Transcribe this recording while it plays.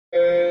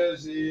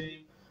praise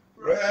Him,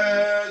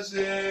 praise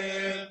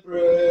Him,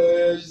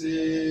 praise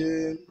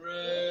Him,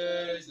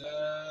 praise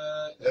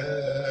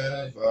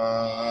the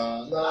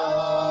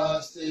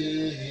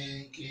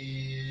everlasting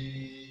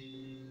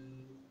King.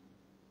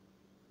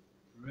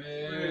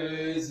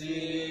 Praise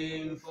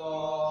Him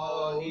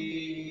for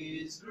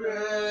His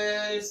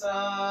grace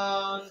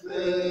and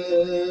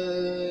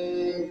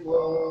favor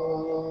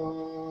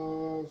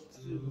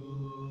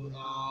to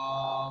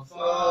our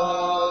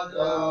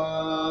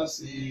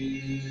fathers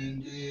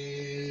in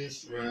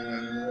distress.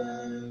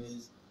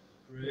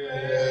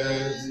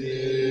 Praise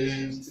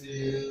Him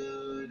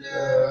till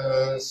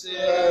the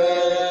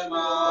same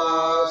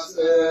as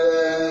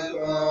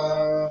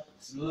ever,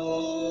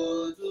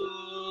 slow to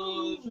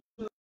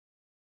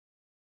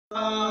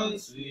and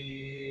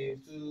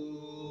swift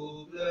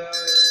to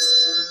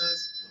bless.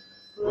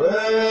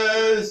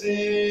 Praise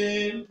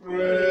Him,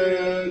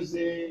 praise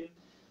Him,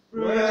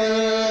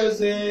 praise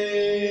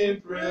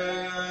Him,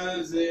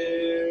 praise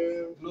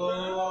Him.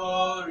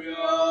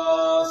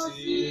 Glorious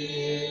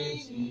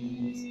is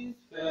His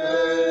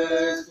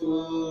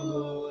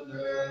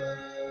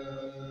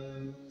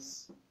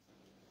faithfulness.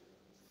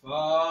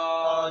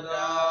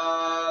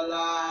 Father,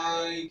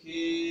 like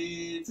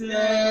it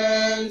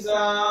takes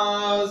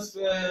us,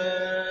 fails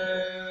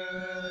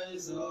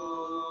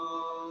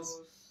us,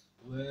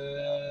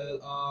 well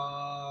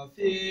our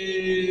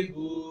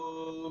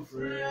feeble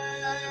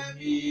friend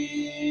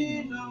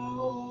He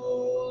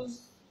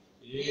knows.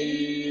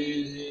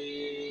 In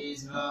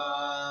His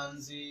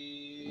hands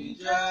He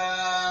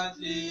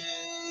gently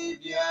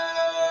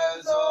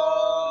bears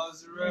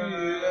us,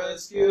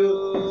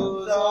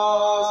 rescues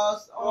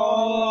us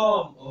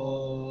from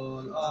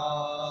all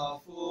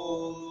our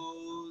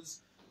foes.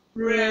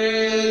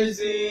 Praise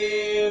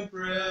Him,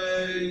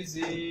 praise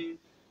Him,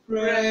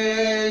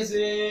 praise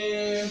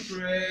Him,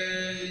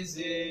 praise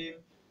Him,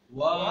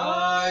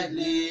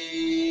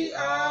 widely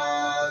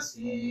as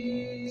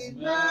His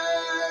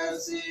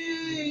mercy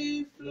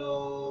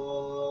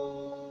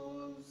flows.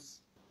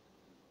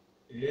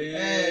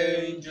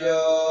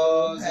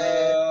 Angels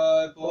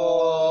help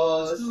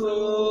us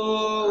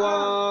to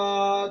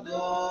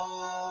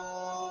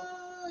adore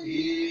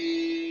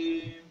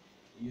Him,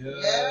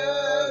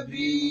 yeah,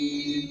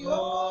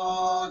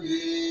 behold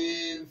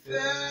Him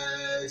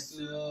face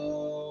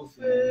to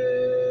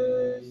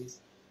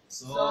face.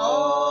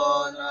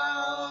 Sun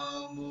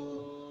and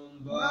moon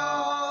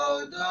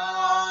bow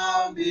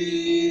down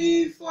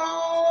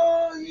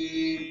before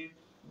Him,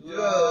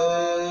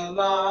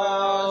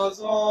 dwellers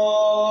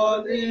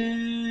all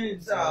in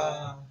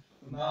time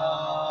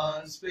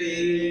and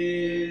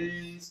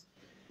space.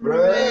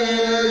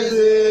 Praise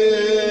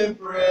Him,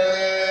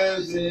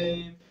 praise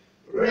Him,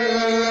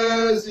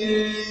 praise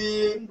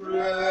Him,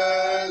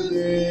 praise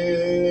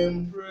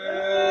Him,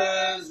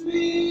 praise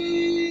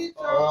with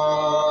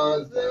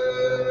us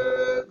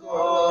the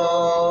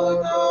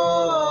God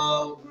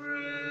of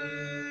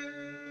grace.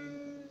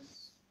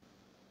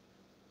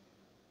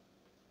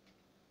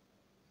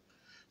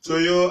 To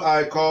you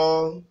I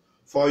call,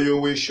 for you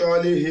will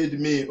surely heed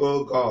me,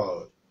 O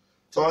God.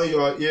 Turn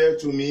your ear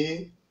to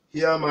me,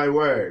 hear my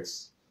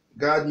words.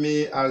 Guard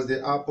me as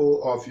the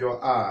apple of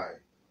your eye.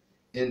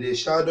 In the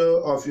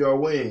shadow of your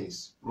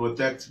wings,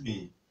 protect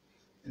me.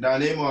 In the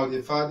name of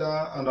the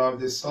Father, and of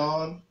the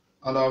Son,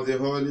 and of the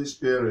Holy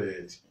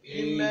Spirit.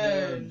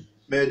 Amen.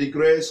 May the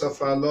grace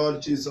of our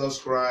Lord Jesus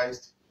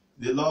Christ,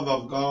 the love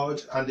of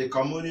God, and the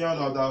communion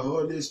of the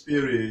Holy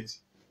Spirit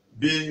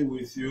be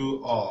with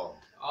you all.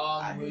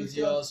 And with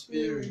your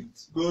spirit.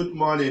 Good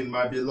morning,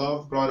 my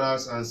beloved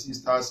brothers and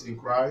sisters in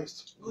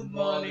Christ. Good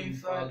morning,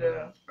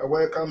 Father. I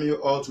welcome you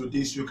all to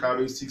this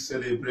Eucharistic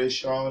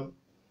celebration.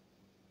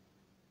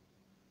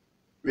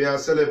 We are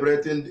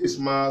celebrating this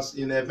Mass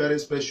in a very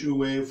special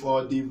way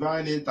for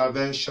divine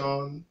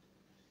intervention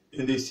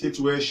in the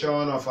situation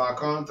of our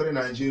country,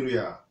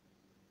 Nigeria,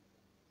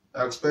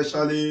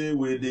 especially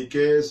with the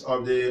case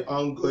of the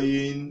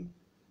ongoing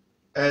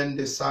End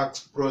the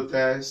SACT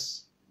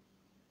protests,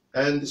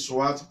 End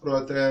SWAT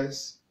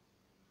protests,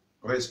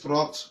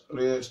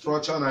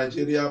 Restructure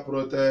Nigeria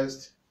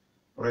protest,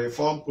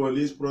 Reform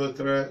Police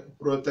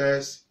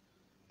protest,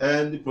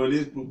 End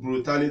Police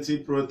Brutality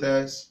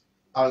protest,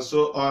 and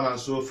so on and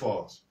so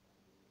forth.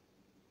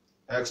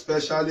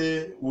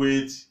 Especially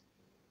with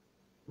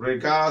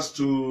regards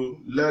to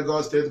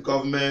Lagos State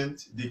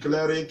government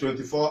declaring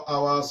 24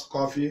 hours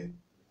curfew,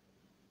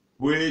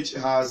 which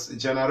has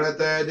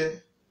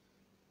generated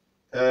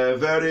a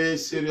very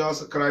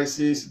serious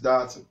crisis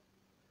that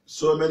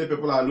so many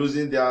people are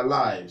losing their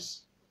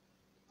lives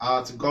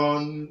at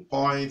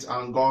gunpoint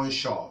and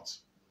gunshot.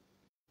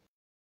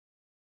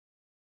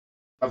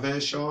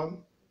 Intervention.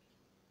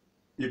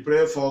 We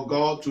pray for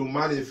God to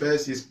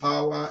manifest His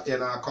power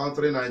in our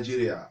country,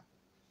 Nigeria.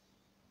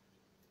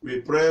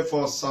 We pray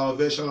for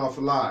salvation of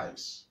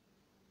lives.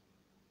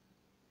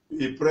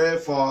 We pray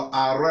for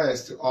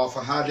arrest of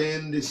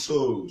hardened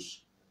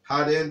souls,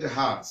 hardened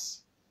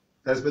hearts,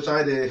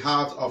 especially the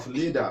heart of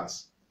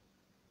leaders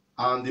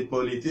and the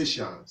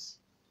politicians,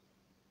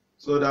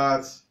 so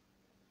that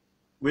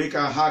we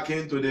can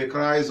hearken to the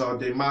cries of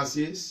the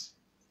masses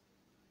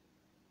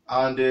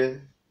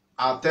and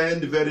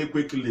attend very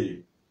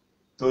quickly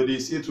to the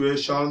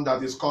situation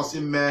that is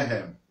causing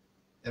mayhem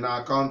in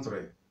our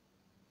country.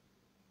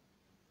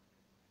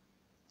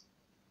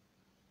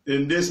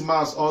 In this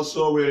Mass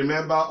also, we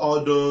remember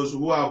all those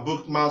who have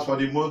booked Mass for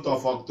the month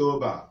of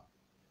October.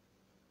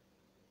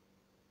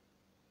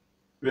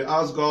 We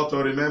ask God to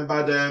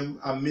remember them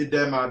and meet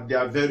them at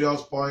their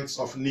various points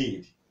of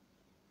need.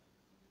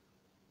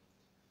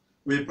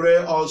 We pray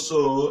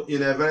also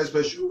in a very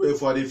special way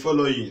for the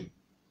following,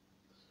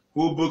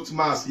 who booked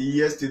Mass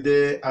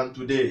yesterday and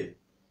today.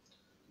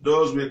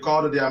 Those we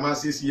called their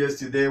Masses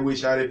yesterday, we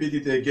shall repeat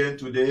it again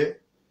today,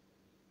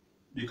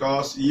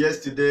 because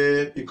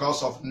yesterday,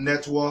 because of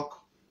network,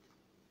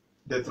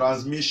 the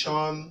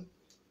transmission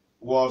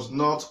was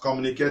not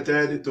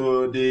communicated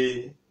to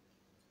the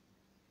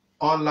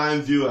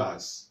online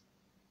viewers.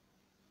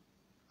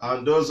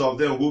 And those of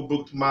them who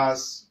booked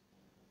Mass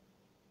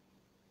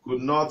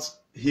could not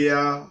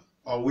hear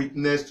or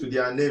witness to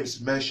their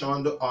names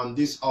mentioned on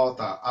this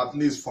altar, at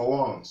least for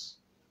once.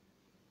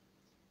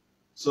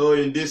 So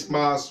in this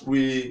Mass,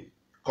 we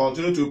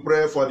continue to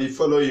pray for the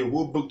following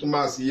who booked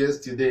Mass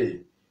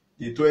yesterday,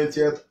 the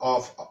 20th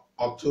of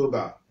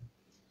October.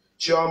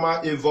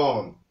 Chioma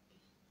Yvonne,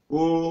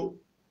 who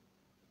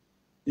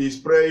is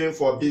praying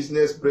for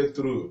business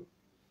breakthrough.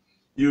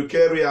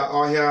 Eukaria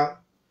Ohia,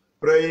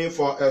 praying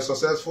for a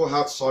successful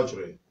heart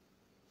surgery.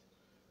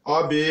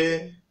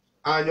 Obi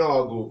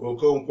Anyogu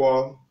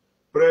Okonkwo,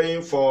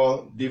 praying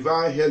for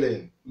divine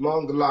healing,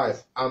 long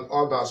life, and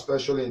other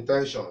special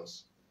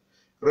intentions.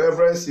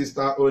 Reverend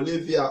Sister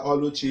Olivia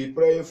Oluchi,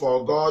 praying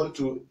for God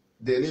to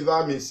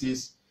deliver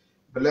Mrs.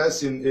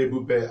 Blessing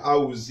Ebube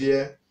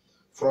Awuzie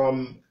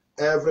from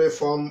every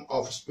form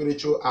of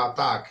spiritual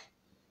attack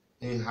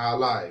in her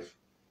life.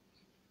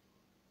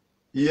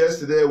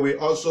 Yesterday, we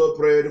also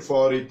prayed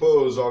for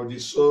repose of the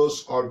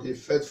souls of the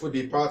faithful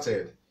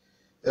departed,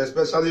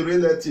 especially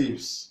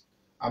relatives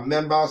and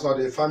members of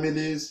the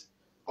families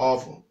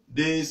of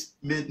these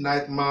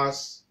midnight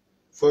Mass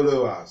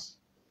followers,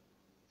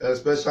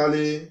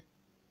 especially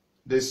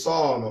the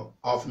son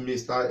of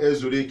Mr.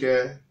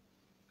 Ezurike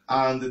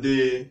and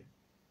the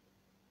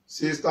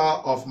sister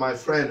of my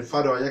friend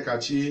Father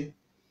Onyekachi,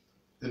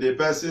 in the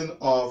person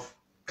of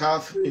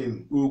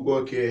Catherine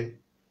Ugoke.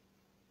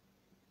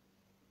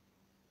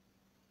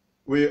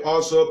 We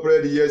also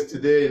prayed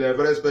yesterday in a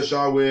very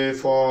special way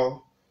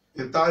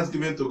in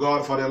thanksgiving to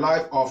God for the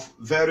life of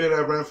Very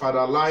Reverend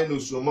Father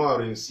Linus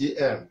Umar in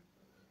CM,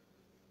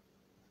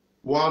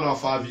 one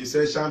of our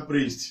visitation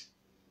priests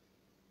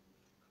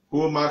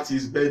who marked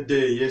his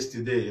birthday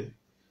yesterday.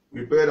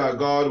 We pray that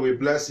God will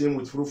bless him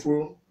with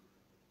fruitful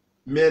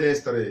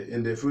ministry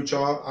in the future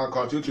and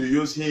continue to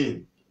use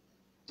him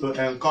to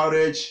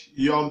encourage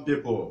young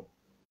people.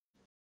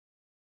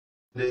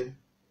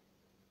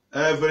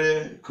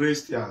 Every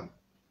Christian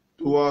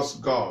towards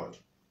God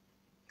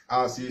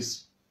as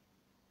his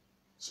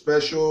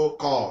special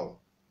call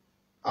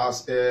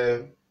as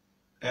a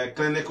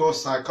clinical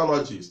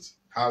psychologist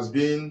has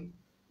been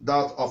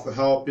that of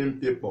helping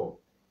people.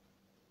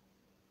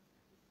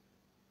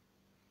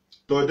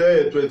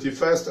 Today,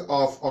 21st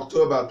of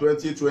October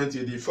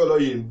 2020, the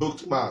following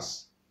booked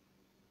Mass.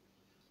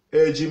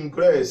 Jim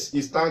Grace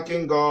is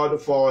thanking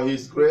God for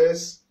his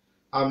grace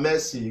and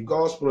mercy,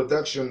 God's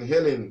protection,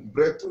 healing,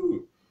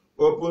 breakthrough,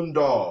 open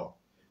door,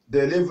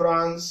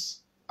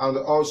 deliverance, and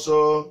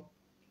also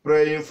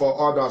praying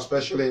for other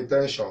special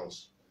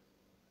intentions.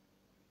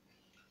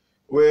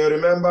 We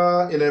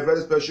remember in a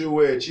very special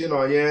way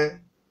Chinoye,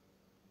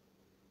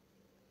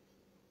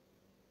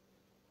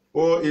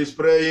 who is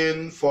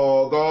praying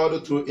for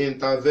God to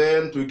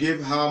intervene to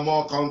give her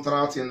more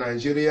contracts in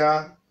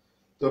Nigeria,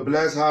 to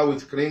bless her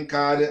with green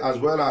card as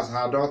well as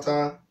her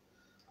daughter,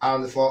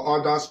 and for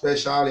other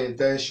special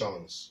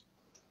intentions.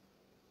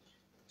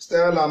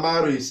 Stella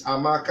Maris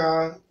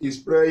Amaka is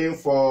praying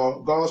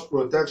for God's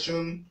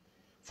protection,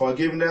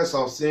 forgiveness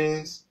of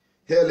sins,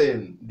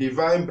 healing,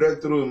 divine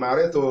breakthrough,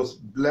 marital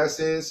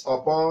blessings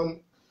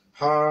upon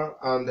her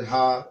and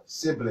her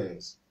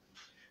siblings,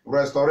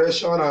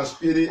 restoration and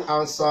speedy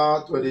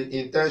answer to the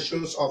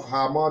intentions of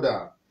her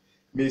mother,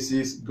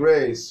 Mrs.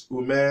 Grace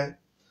Ume,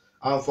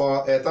 and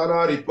for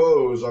eternal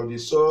repose of the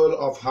soul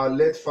of her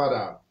late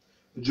father,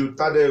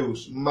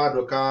 Jutadeus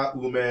Madoka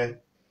Ume.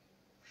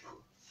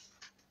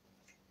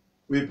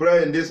 We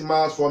pray in this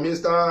Mass for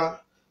Mr.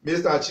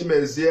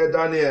 Chimezie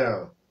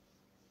Daniel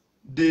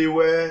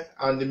Diwe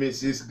and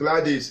Mrs.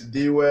 Gladys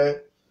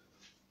Diwe,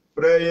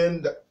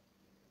 praying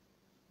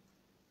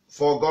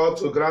for God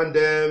to grant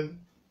them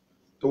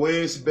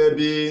twins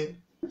baby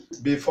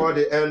before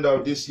the end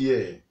of this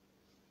year.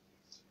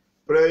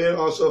 Praying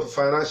also for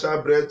financial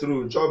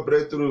breakthrough, job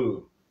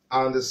breakthrough,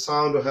 and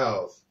sound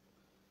health.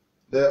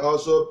 They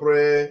also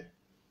pray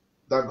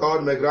that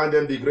God may grant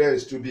them the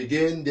grace to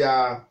begin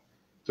their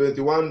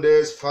 21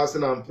 days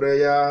fasting and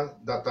prayer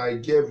that I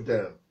gave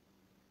them,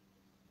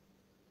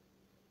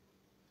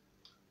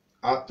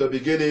 to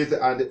begin it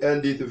and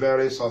end it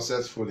very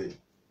successfully.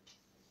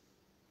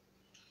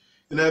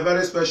 In a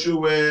very special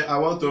way, I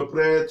want to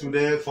pray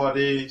today for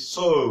the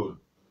soul,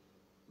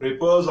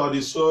 repose of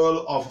the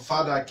soul of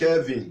Father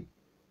Kevin.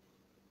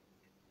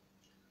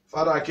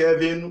 Father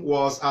Kevin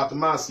was at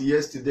Mass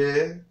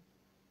yesterday,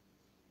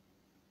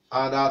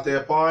 and at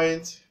a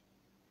point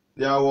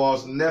there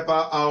was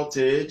NEPA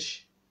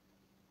outage,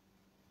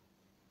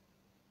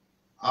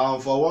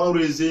 and for one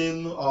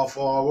reason or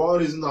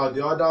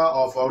the other,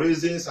 or for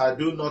reasons I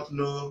do not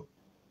know,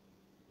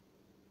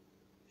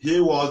 he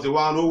was the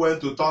one who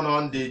went to turn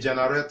on the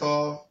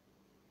generator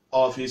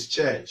of his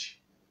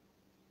church,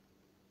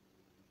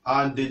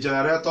 and the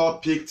generator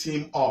picked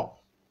him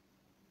up.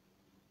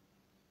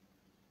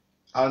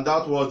 And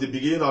that was the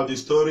beginning of the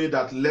story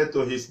that led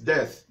to his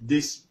death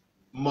this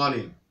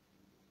morning,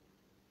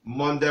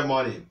 Monday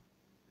morning,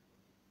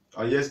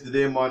 or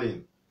yesterday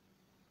morning.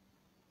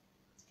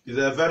 It's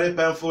a very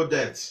painful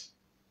death.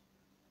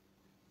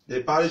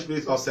 The parish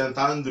priest of St.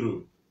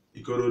 Andrew,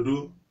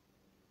 Ikorodu,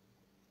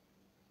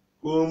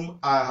 whom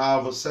I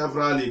have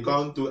severally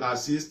gone to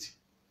assist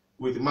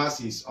with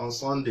masses on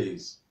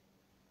Sundays.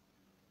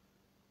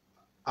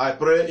 I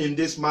pray in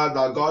this mass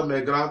that God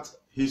may grant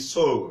his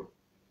soul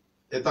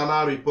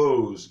eternal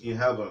repose in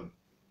heaven.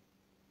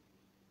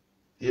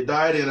 He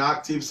died in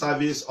active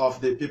service of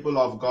the people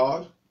of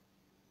God.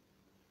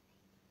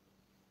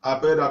 I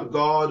pray that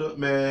God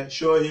may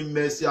show him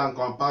mercy and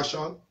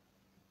compassion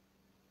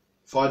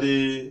for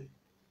the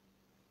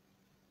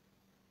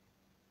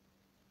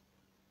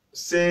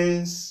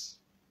sins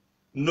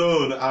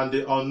known and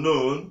the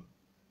unknown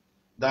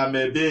that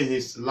may be in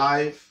his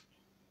life,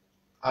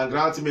 and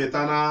grant him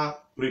eternal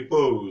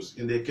repose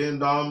in the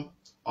kingdom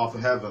of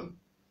heaven.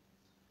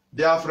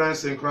 Dear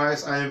friends in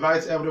Christ, I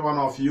invite every one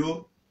of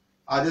you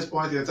at this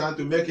point in time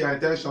to make your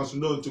intentions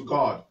known to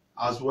God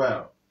as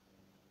well.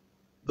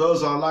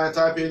 Those online,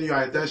 type in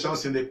your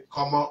intentions in the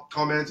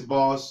comment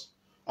box,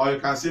 or you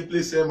can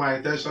simply say, my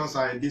intentions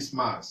are in this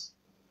Mass.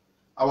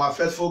 Our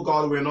faithful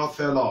God will not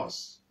fail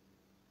us.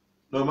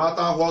 No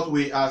matter what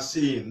we are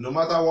seeing, no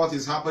matter what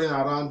is happening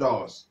around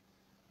us,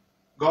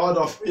 God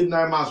of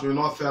Midnight Mass will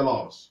not fail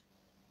us.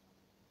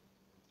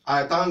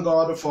 I thank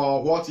God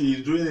for what he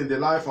is doing in the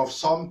life of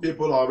some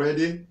people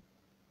already.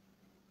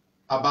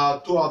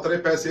 About 2 or 3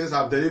 persons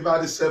have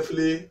delivered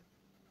safely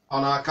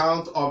on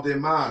account of the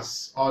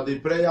Mass or the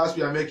prayers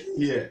we are making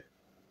here.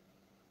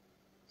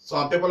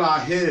 Some people are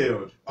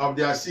healed of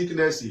their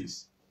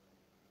sicknesses.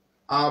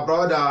 Our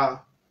brother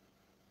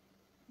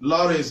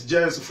Lawrence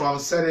James from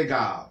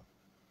Senegal,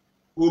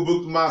 who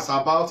booked Mass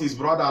about his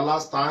brother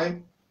last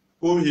time,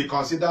 whom he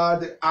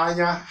considered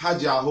Anya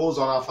Hajia holds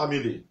on our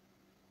family,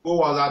 who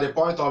was at the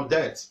point of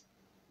death.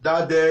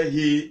 That day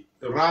he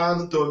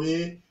ran to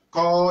me,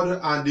 called,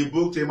 and he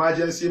booked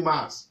emergency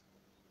Mass.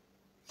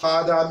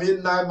 Father,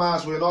 Midnight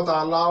Mass will not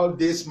allow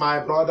this my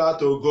brother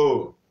to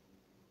go.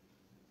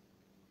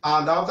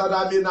 And after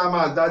that Midnight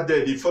Mass that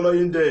day, the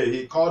following day,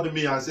 he called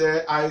me and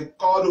said, I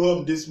called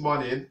home this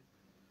morning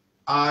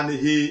and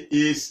he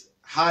is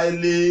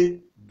highly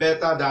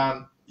better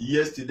than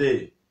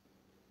yesterday.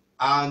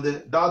 And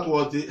that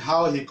was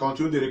how he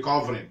continued the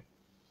recovery.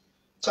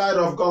 Child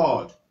of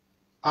God,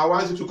 I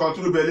want you to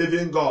continue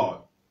believing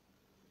God.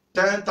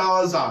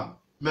 10,000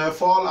 may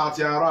fall at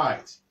your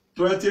right,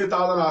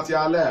 20,000 at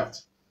your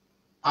left.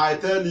 I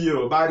tell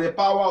you, by the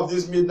power of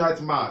this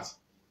Midnight Mass,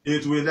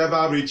 it will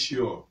never reach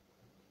you.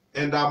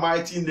 In the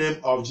mighty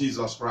name of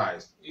Jesus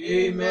Christ.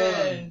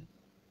 Amen.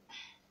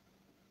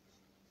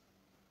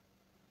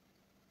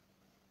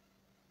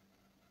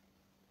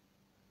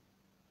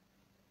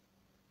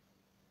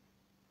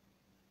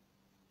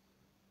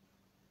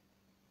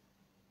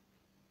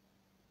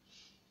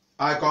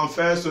 I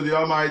confess to the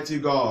Almighty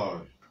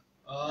God,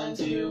 And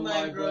to you,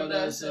 my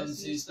brothers and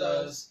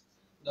sisters,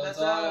 that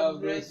I have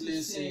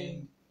greatly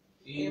sinned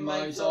in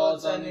my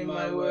thoughts and in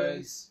my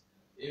words,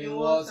 in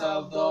what I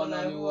have done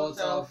and in what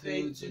I have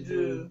failed to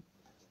do,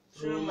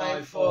 through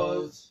my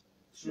fault,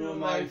 through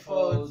my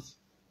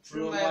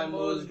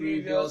most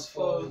grievous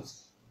fault.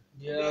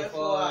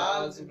 Therefore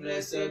I ask the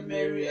Blessed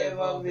Mary,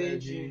 ever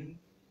Virgin,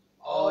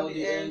 all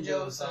the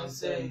angels and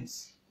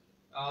saints,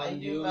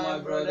 and you, my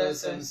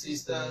brothers and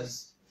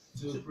sisters,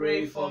 to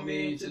pray for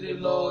me to the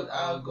Lord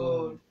our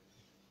God.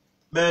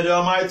 may the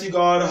Almighty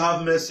God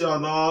have mercy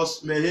on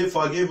us. May he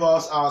forgive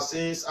us our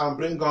sins and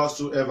bring us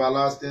to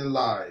everlasting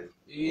life.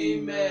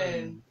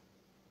 Amen.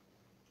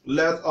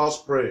 Let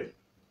us pray.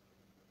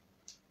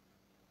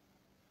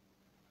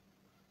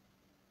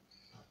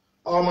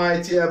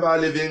 Almighty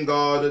ever-living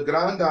God,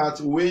 grant that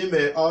we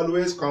may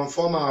always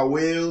conform our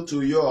will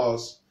to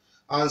yours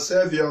and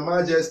serve your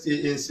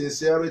majesty in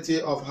sincerity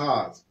of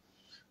heart.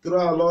 Through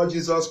our Lord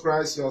Jesus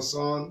Christ, your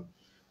Son,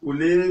 who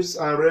lives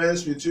and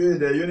reigns with you in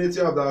the unity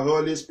of the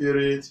Holy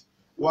Spirit,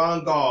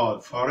 one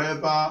God,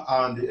 forever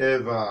and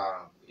ever.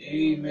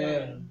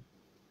 Amen.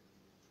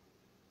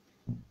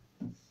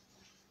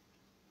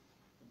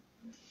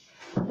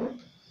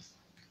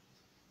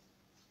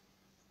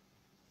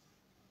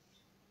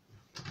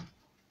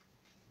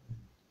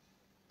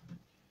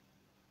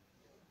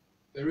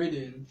 A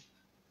reading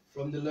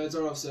from the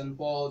letter of St.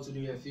 Paul to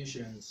the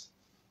Ephesians.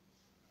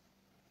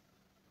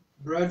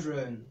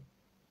 Brethren,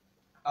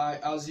 I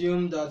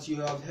assume that you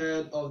have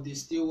heard of the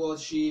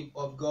stewardship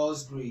of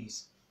God's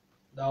grace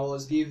that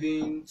was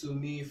given to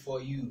me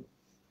for you,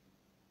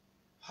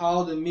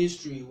 how the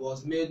mystery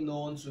was made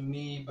known to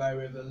me by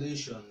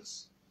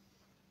revelations,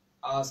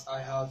 as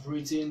I have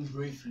written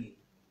briefly.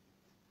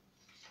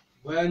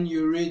 When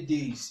you read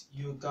this,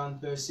 you can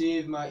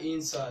perceive my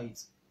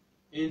insight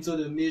into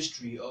the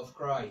mystery of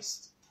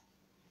Christ,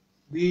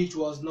 which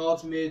was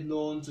not made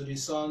known to the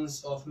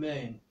sons of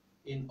men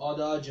in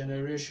other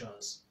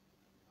generations,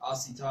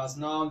 as it has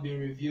now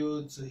been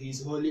revealed to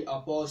his holy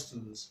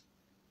apostles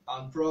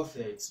and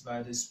prophets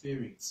by the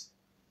Spirit.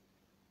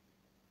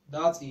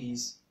 That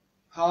is,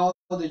 how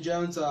the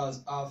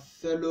Gentiles are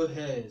fellow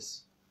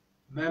heirs,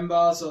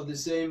 members of the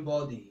same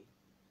body,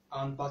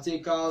 and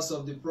partakers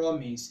of the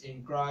promise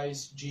in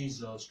Christ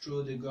Jesus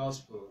through the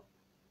gospel.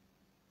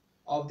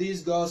 Of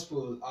this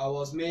gospel I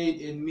was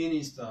made a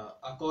minister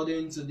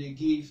according to the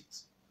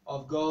gift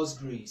of God's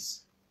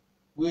grace,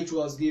 which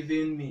was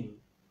given me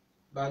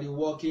by the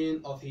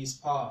working of his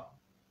power.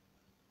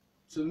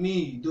 To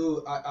me,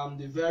 though I am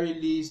the very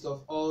least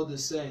of all the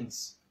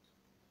saints,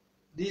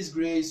 this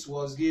grace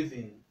was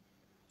given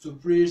to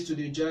preach to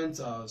the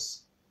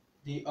Gentiles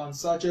the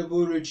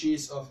unsearchable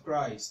riches of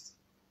Christ,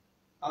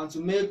 and to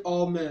make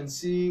all men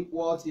see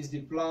what is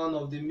the plan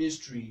of the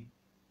mystery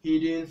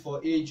hidden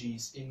for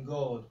ages in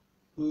God,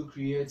 who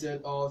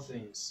created all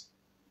things.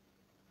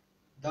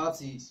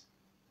 That is,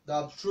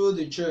 that through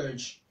the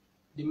church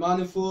the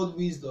manifold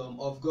wisdom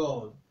of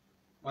God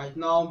might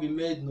now be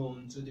made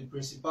known to the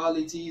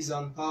principalities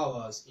and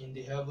powers in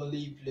the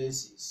heavenly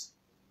places.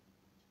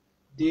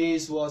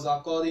 This was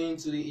according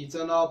to the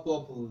eternal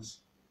purpose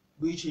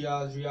which he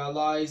has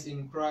realized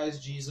in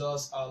Christ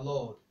Jesus our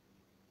Lord,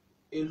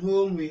 in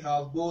whom we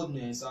have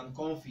boldness and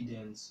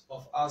confidence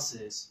of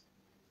access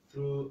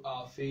through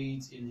our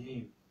faith in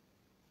him.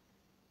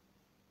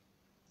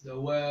 The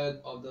word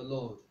of the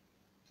Lord.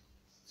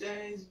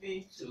 Thanks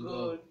be to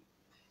God.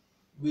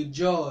 With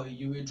joy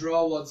you will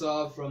draw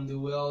water from the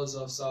wells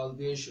of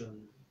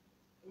salvation.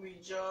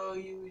 With joy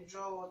you will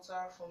draw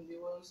water from the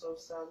wells of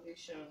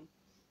salvation.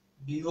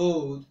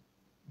 Behold,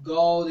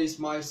 God is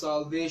my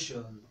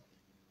salvation.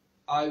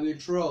 I will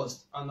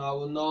trust and I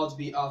will not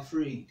be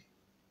afraid.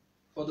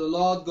 For the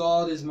Lord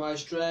God is my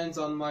strength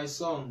and my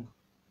song,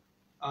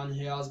 and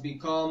he has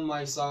become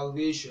my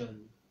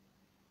salvation.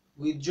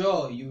 With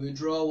joy you will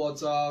draw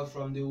water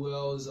from the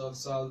wells of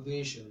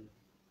salvation.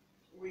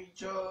 With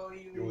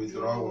joy you will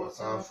draw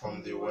water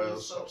from the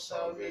wells of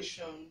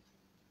salvation.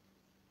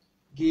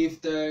 Give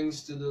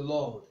thanks to the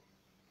Lord.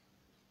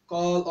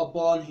 Call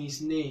upon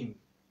his name.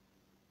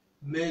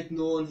 Make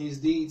known his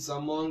deeds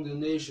among the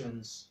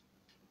nations.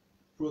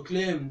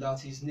 Proclaim that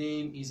his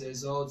name is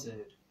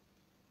exalted.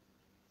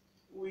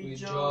 With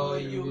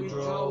joy you will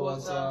draw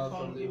water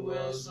from the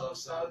wells of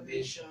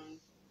salvation.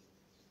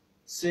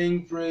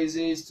 Sing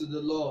praises to the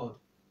Lord,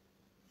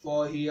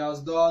 for he has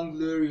done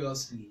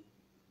gloriously.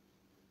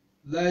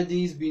 Let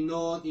this be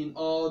known in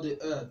all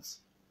the earth.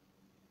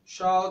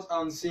 Shout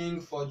and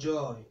sing for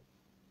joy,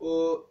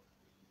 O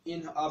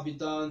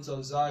inhabitants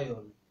of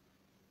Zion,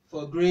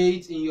 for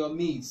great in your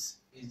midst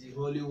is the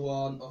Holy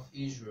One of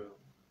Israel.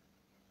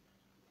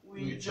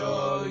 With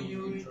joy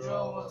you will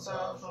draw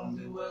water from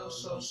the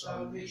wells of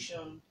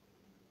salvation.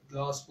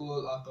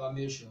 Gospel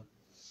acclamation.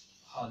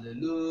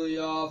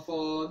 Hallelujah,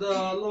 for the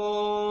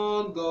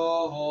Lord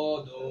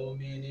God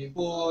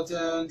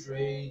omnipotent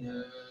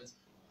reigneth.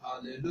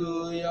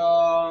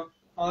 Hallelujah,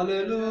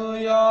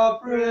 hallelujah,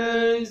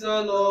 praise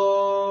the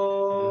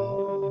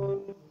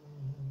Lord.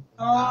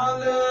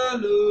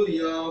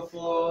 Hallelujah,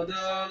 for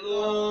the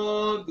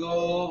Lord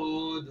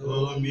God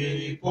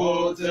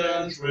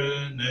omnipotent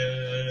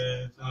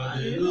reigneth.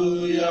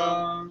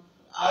 Hallelujah,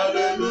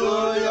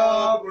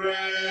 hallelujah,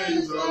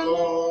 praise the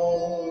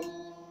Lord.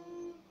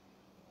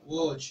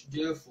 Watch,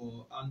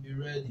 therefore, and be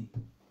ready.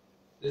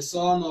 The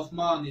Son of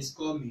Man is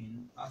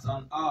coming at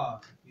an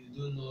hour you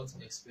do not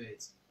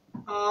expect.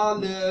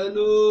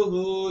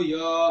 Hallelujah,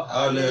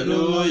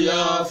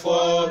 hallelujah,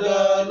 for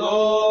the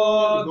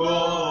Lord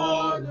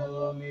God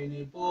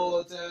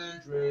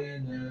omnipotent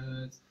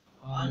reigneth.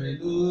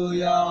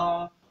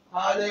 Hallelujah,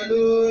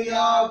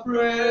 hallelujah,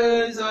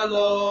 praise the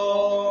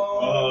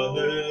Lord.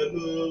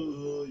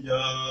 Hallelujah.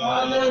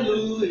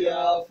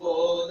 Hallelujah,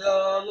 for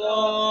the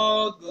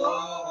Lord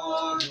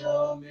God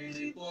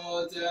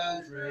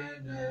omnipotent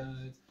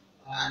reigneth.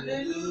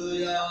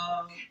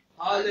 Hallelujah,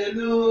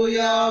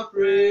 hallelujah,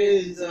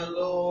 praise the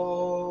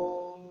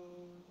Lord.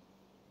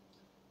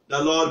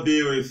 The Lord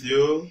be with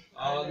you.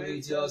 And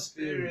with your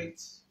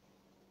spirit.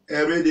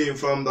 A reading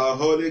from the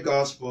Holy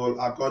Gospel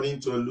according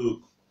to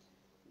Luke.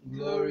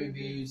 Glory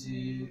be to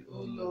you,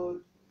 O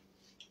Lord.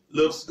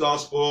 Luke's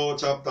Gospel,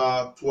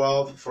 chapter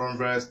 12, from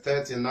verse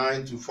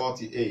 39 to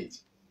 48.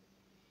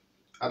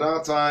 At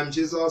that time,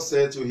 Jesus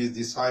said to his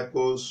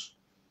disciples,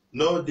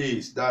 "Know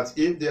this, that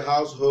if the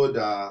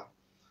householder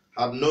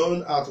had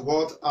known at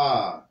what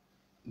hour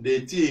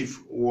the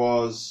thief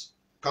was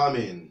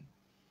coming,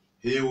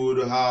 he would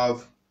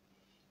have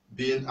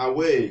been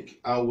awake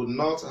and would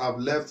not have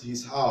left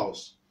his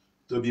house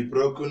to be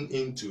broken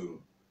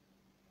into.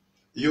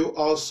 You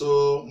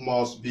also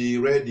must be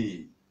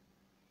ready,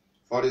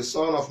 for the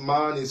Son of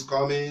Man is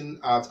coming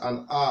at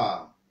an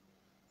hour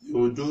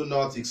you do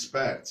not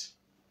expect.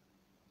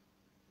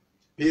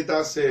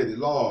 Peter said,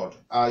 Lord,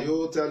 are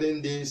you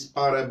telling this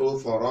parable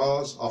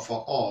for us or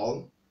for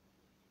all?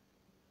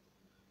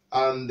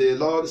 And the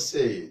Lord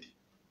said,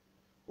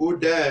 who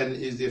then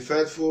is the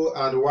faithful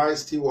and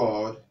wise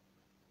steward,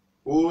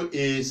 whom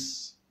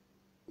his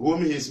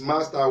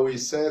master will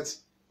set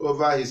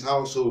over his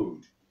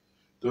household,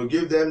 to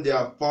give them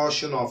their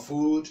portion of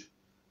food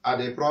at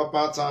the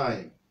proper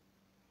time?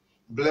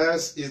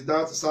 Blessed is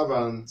that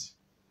servant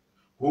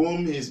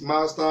whom his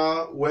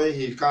master, when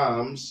he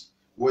comes,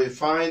 will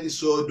find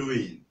so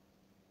doing.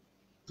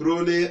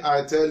 Truly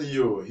I tell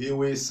you, he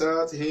will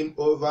set him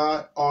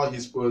over all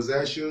his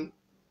possession.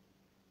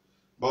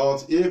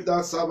 But if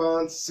that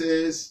servant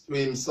says to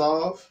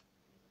himself,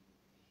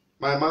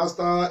 my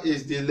master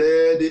is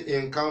delayed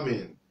in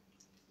coming,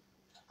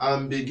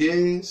 and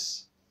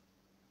begins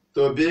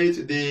to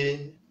beat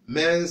the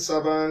men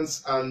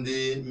servants and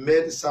the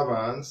maid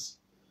servants,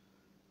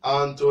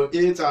 and to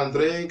eat and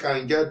drink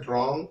and get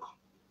drunk,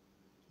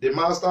 the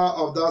master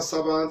of that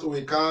servant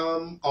will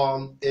come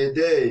on a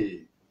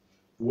day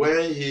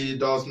when he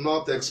does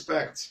not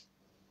expect,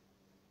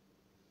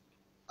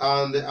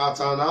 and at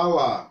an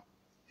hour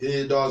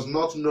he does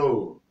not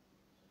know,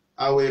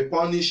 and will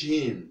punish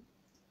him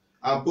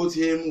and put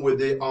him with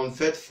the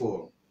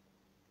unfaithful.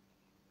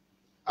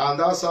 And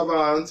that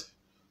servant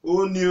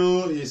who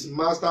knew his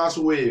master's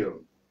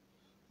will,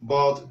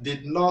 but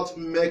did not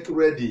make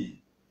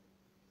ready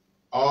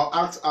or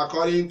act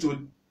according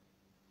to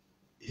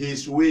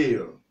his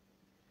will,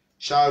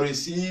 shall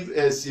receive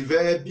a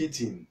severe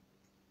beating.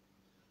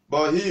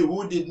 But he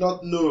who did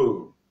not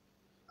know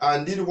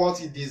and did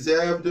what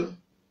deserved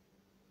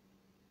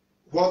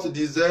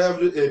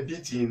a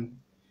beating,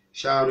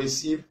 shall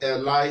receive a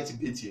light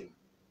beating.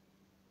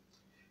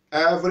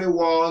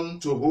 Everyone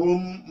to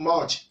whom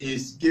much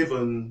is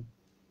given,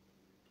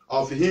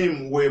 of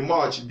him will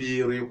much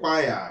be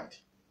required,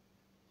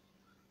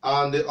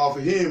 and of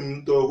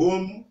him to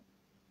whom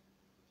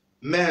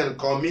men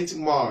commit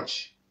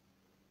much,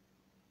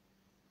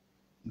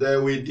 they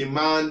will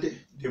demand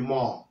the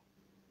more.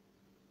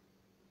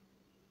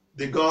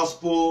 The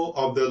Gospel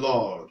of the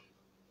Lord.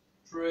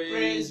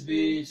 Praise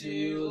be to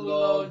you,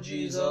 Lord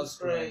Jesus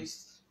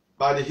Christ.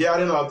 By the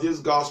hearing of this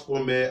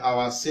gospel, may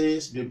our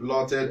sins be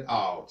blotted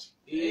out.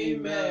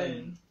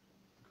 Amen.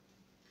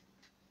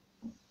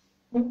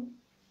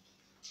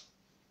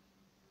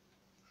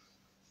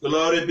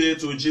 Glory be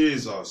to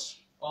Jesus.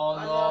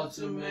 Honor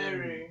to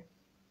Mary.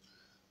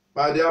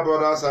 My dear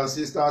brothers and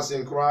sisters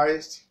in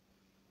Christ,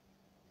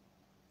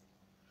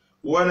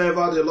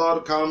 whenever the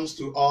Lord comes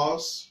to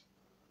us,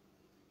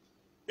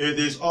 it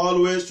is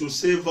always to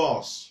save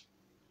us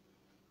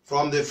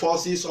from the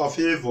forces of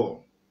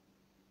evil,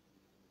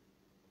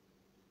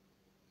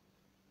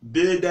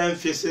 be them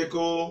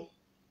physical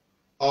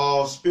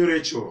or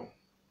spiritual.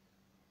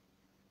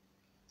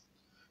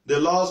 The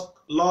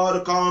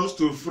Lord comes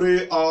to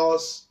free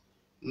us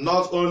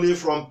not only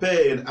from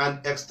pain and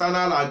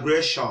external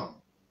aggression,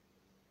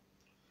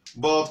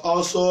 but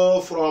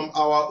also from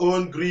our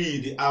own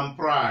greed and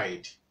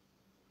pride.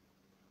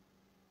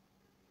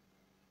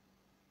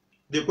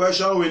 The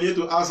question we need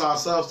to ask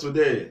ourselves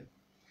today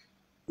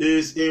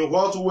is, in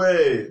what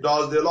way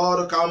does the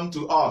Lord come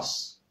to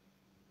us?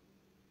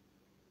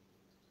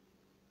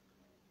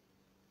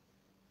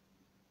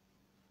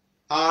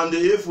 And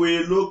if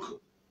we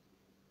look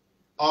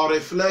or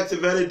reflect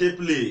very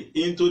deeply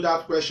into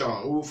that question,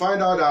 we will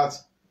find out that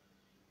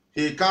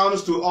he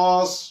comes to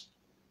us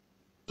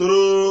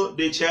through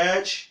the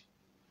church.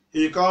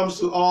 He comes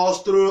to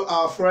us through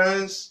our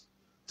friends,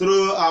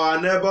 through our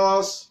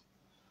neighbors,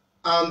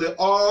 and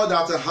all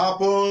that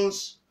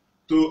happens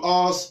to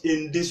us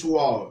in this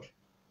world.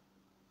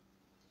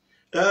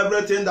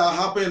 Everything that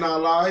happens in our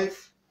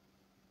life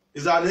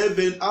is an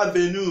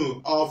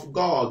avenue of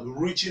God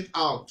reaching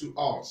out to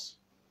us.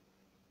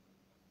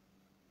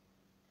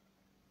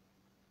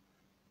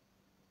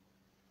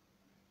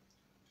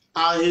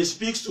 And he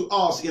speaks to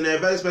us in a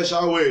very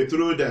special way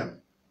through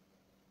them.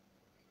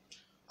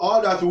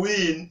 All that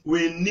we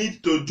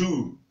need to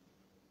do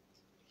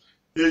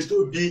is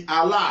to be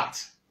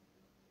alert,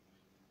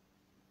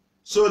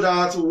 so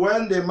that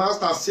when the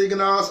Master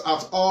signals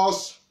at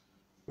us,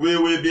 we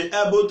will be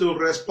able to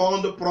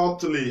respond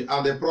promptly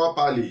and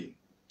properly.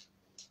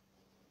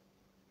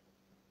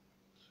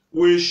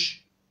 We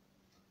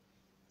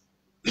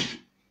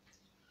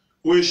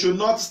should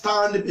not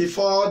stand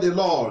before the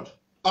Lord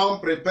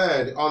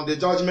unprepared on the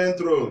judgment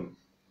throne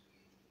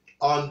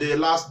on the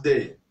last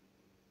day.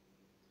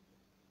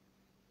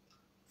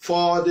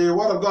 For the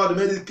word of God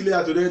made it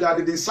clear today that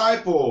the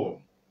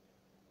disciple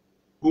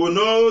who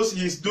knows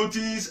his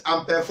duties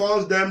and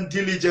performs them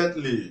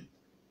diligently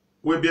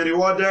will be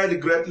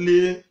rewarded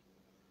greatly,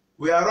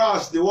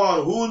 whereas the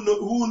one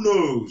who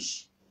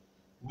knows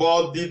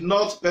but did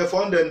not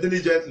perform them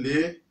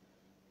diligently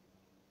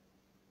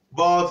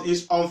but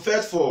is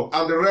unfaithful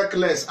and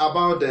reckless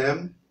about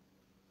them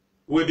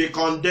will be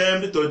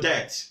condemned to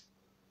death.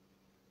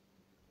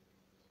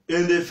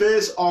 In the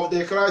face of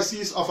the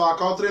crisis of our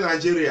country,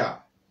 Nigeria,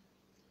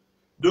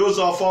 those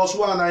of us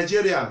who are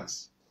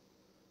Nigerians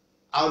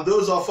and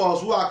those of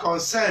us who are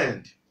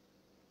concerned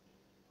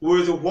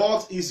with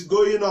what is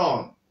going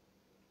on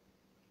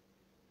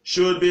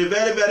should be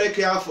very, very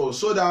careful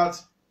so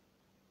that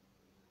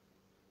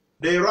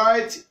the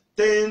right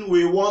thing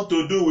we want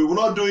to do, we will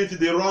not do it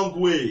the wrong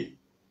way.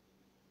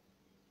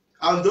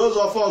 And those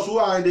of us who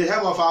are in the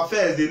helm of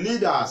affairs, the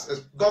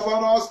leaders,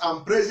 governors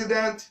and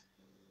president,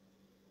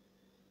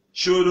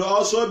 should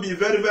also be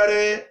very,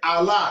 very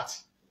alert.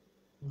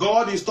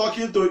 God is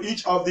talking to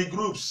each of the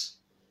groups,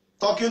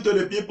 talking to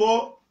the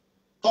people,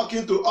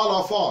 talking to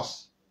all of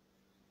us.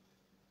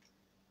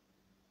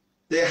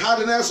 The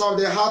hardness of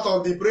the heart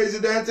of the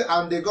president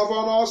and the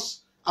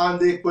governors and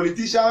the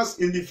politicians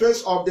in the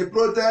face of the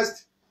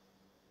protest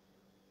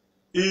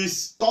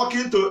is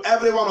talking to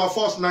every one of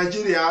us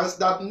Nigerians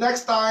that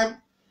next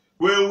time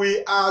when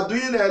we are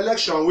doing an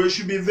election, we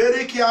should be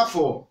very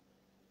careful.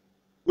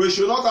 We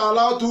should not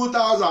allow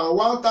 2,000,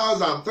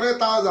 1,000,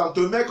 3,000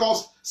 to make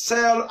us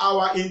sell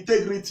our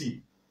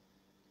integrity.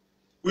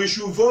 We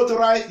should vote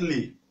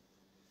rightly,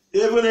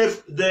 even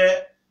if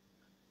they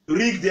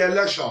rig the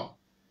election.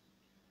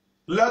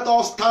 Let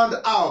us stand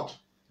out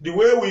the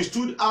way we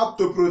stood out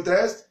to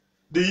protest.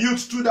 The youth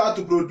stood out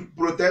to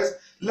protest.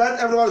 Let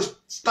everyone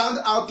stand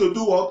out to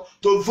do what?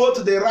 To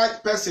vote the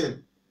right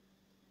person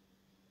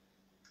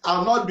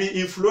and not be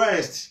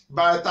influenced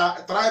by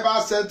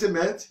tribal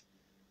sentiment,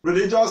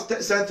 religious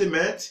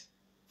sentiment,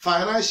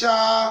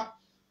 financial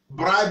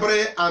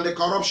bribery, and the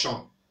corruption.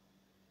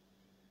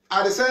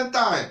 At the same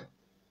time,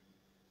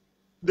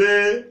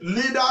 the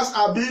leaders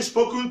are being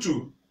spoken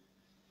to.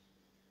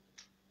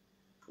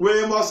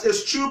 We must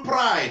eschew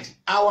pride,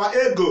 our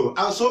ego,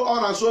 and so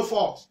on and so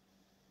forth.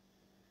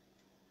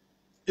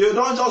 You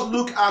don't just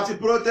look at the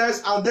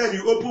protest and then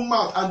you open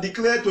mouth and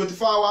declare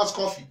 24 hours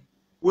coffee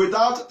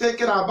without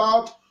thinking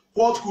about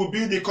what could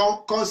be the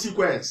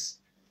consequence.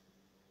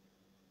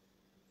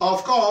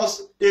 Of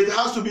course, it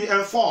has to be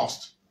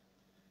enforced.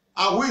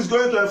 And who is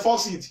going to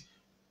enforce it?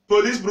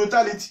 Police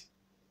brutality.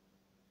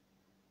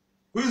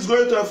 Who is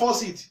going to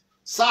enforce it?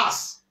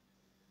 SARS.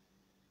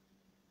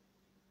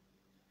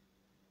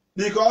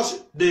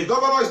 Because the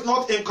governor is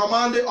not in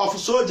command of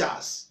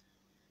soldiers.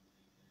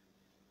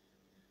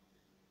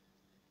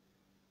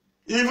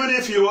 Even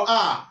if you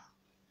are,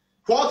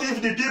 what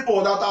if the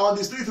people that are on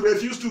the street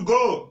refuse to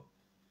go?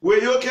 Will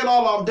you kill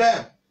all of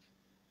them?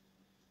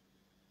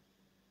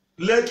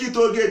 Lekki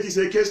Toll Gate is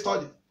a case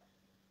study.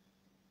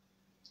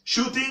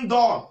 Shooting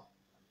down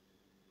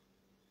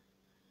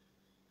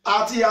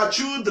at your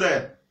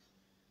children.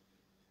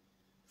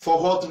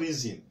 For what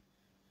reason?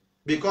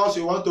 Because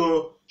you want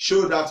to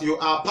show that you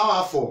are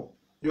powerful.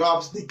 You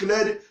have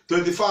declared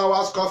 24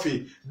 hours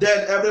coffee.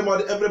 Then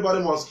everybody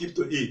must keep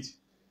to it.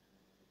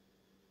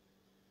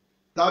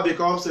 That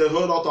becomes a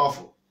whole lot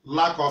of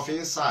lack of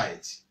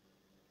insight.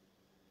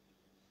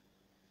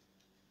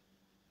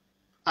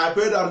 I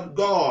pray that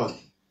God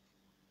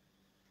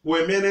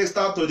will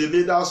minister to the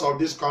leaders of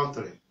this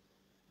country.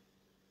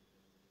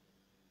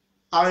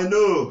 I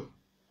know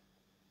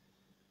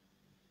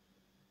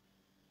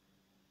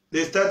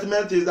the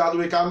statement is that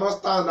we cannot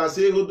stand and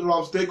say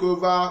hoodlums take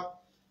over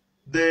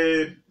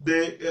turn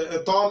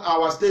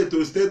our state to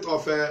a state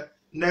of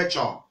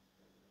nature.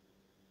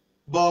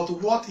 But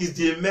what is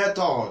the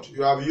method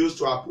you have used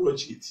to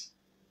approach it?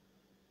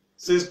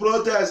 Since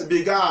protests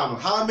began,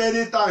 how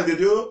many times did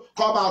you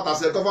come out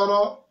as a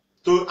governor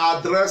to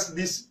address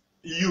these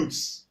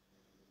youths?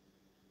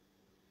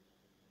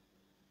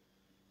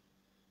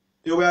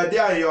 You were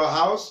there in your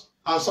house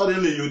and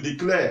suddenly you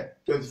declare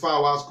 24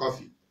 hours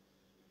coffee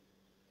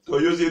to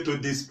use it to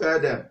despair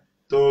them,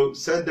 to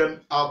send them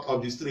out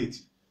of the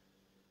street.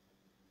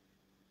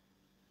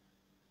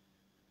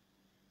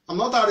 I'm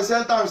not at the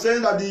same time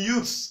saying that the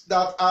youths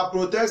that are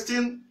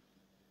protesting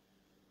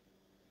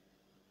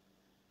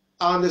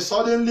and they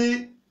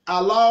suddenly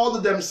allowed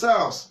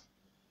themselves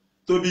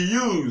to be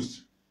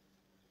used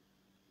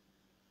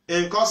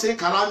in causing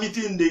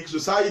calamity in the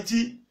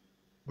society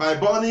by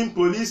burning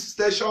police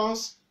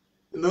stations,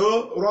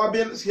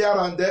 robbing here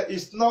and there.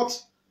 It's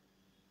not,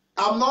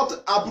 I'm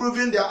not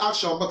approving their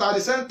action, but at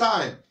the same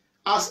time,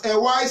 as a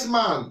wise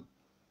man,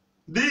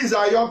 these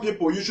are young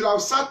people. You should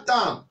have sat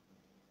down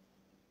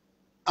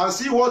and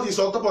see what is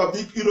on top of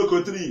the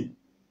iroko tree.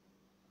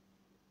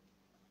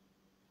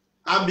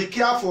 And be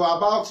careful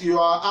about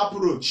your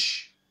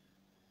approach.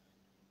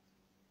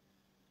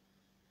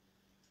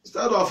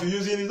 Instead of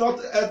using, not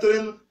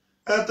entering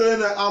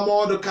an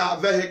armored car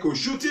vehicle,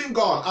 shooting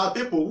gun at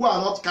people who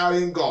are not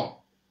carrying gun.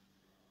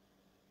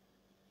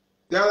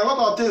 There are a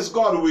lot of things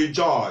God will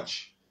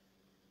judge.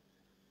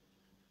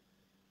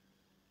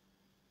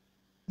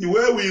 The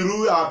way we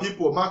rule our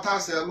people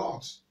matters a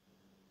lot.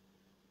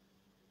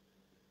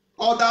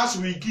 Others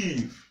we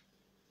give.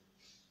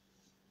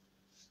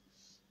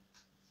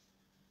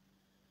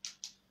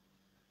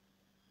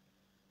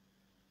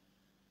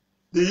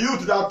 The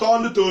youth that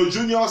turned to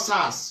junior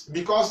SARS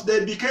because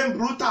they became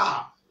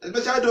brutal,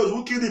 especially those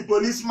who killed the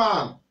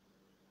policeman.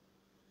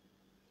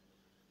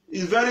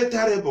 It's very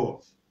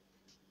terrible.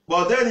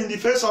 But then in the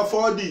face of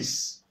all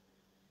this,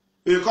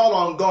 we call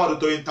on God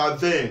to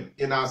intervene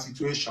in our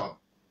situation.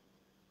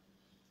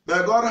 May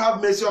God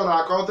have mercy on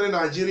our country,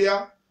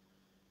 Nigeria.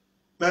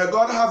 May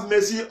God have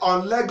mercy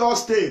on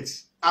Lagos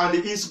State and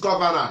its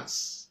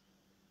governance.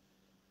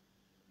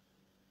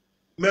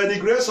 May the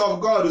grace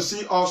of God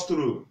see us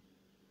through.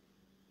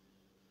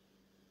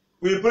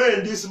 We pray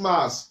in this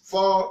Mass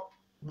for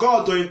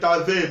God to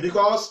intervene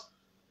because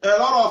a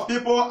lot of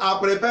people are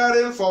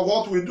preparing for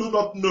what we do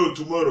not know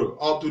tomorrow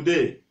or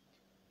today.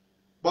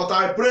 But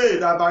I pray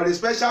that by the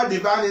special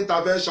divine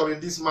intervention in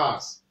this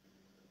Mass,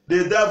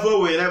 the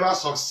devil will never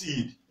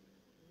succeed.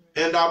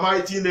 In the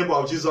mighty name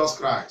of Jesus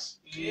Christ.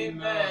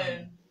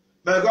 Amen.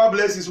 May God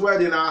bless His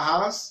word in our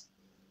hearts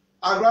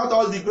and grant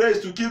us the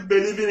grace to keep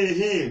believing in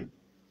Him,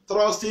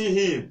 trusting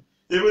Him,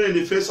 even in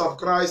the face of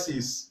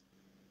crisis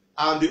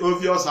and the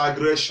obvious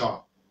aggression.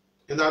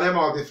 In the name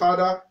of the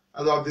Father,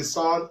 and of the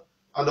Son,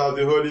 and of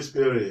the Holy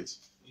Spirit.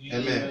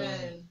 Amen.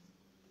 Amen.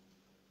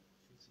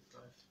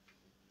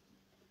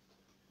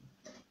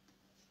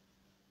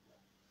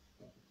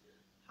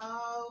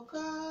 How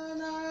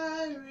can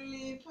I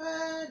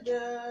repay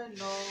the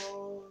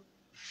Lord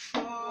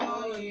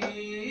for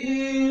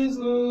His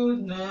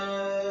goodness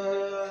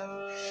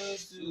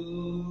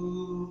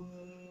to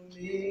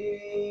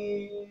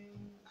me?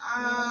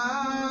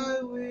 I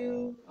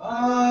will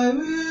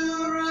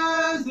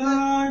raise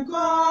the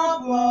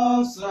cup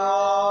of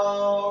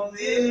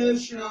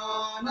salvation.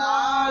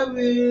 I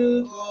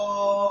will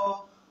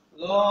call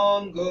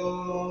on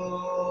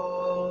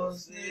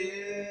God's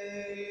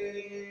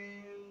name.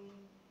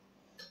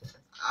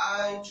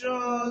 I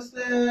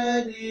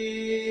trusted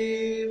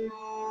Him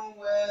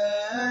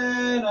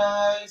when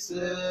I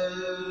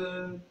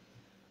said,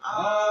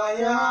 I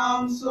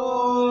am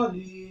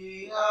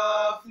sorely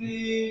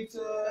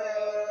afflicted.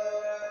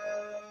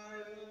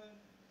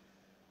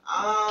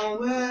 And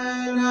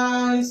when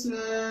I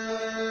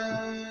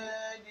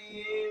said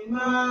in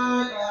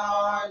my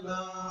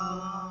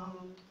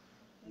island,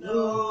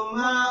 no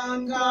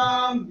man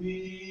can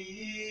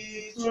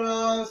be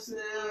trusted.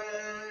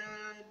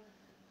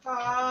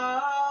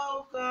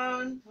 How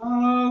can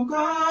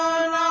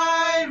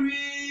I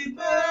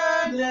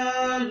repay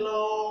the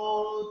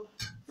Lord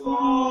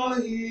for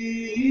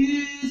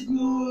His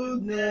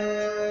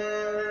goodness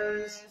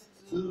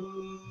to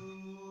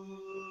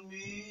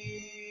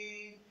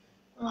me?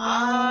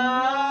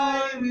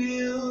 I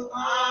will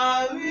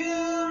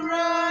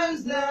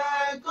raise the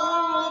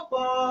cup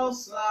of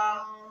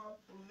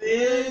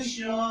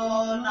salvation.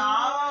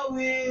 I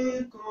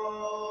will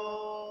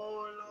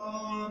call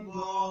on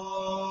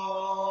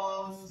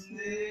God's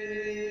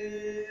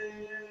name.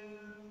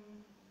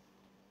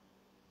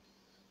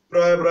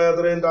 Pray,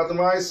 brethren, that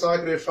my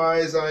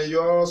sacrifice and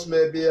yours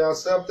may be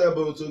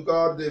acceptable to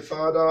God the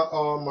Father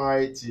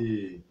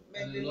Almighty.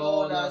 May the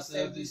Lord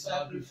accept the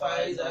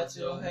sacrifice at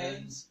your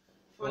hands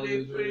for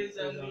the praise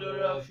and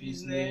glory of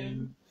His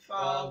name, for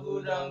our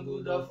good and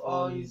good of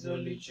all His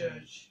holy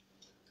church.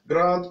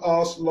 Grant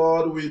us,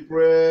 Lord, we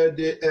pray,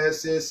 the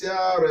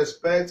sincere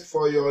respect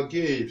for your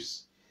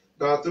gifts,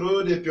 that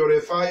through the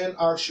purifying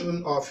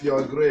action of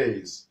your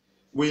grace,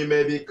 we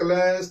may be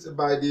cleansed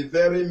by the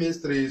very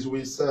mysteries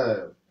we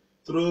serve,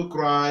 through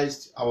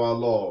Christ our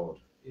Lord.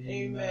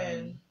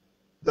 Amen.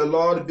 The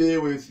Lord be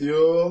with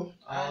you.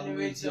 And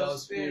with your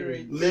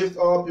spirit. Lift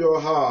up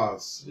your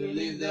hearts. We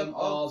lift them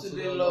up to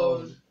the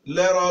Lord.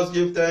 Let us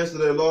give thanks to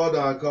the Lord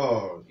our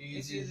God.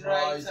 It is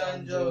right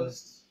and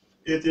just.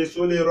 It is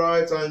fully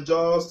right and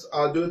just,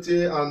 our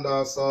duty and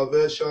our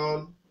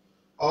salvation,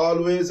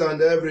 always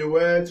and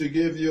everywhere to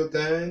give you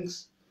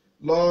thanks,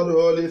 Lord,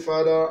 Holy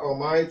Father,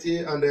 Almighty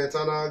and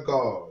Eternal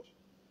God.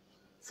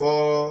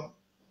 For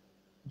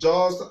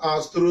just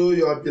as through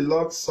your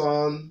beloved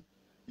Son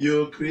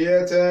you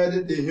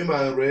created the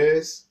human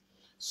race,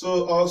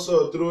 so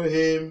also through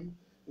him,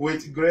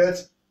 with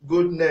great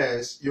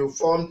goodness, you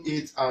formed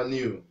it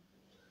anew.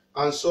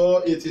 And so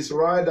it is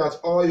right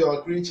that all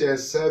your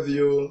creatures serve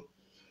you,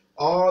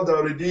 all the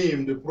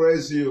redeemed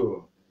praise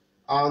you,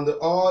 and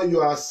all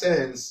your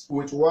saints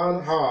with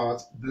one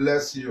heart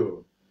bless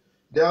you.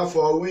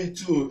 Therefore we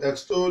too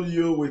extol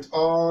you with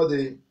all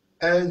the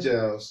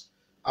angels,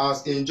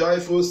 as in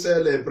joyful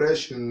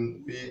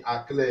celebration we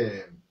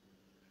acclaim.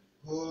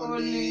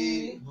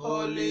 Holy,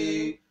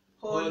 holy,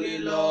 holy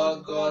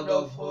Lord God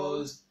of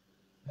hosts,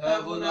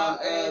 heaven and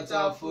earth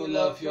are full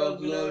of your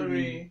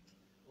glory.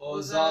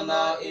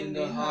 Hosanna in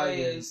the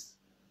highest.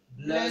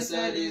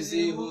 Blessed is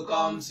he who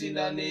comes in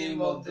the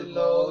name of the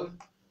Lord.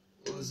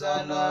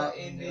 Hosanna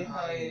in the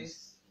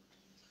highest.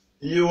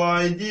 You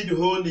are indeed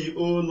holy,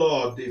 O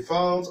Lord, the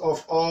fount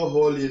of all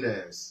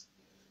holiness.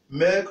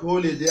 Make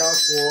holy,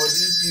 therefore,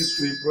 these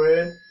gifts, we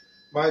pray,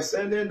 by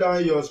sending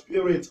down your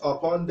Spirit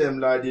upon them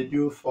like the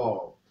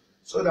dewfall,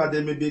 so that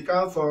they may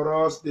become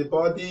for us the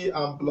body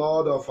and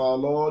blood of our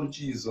Lord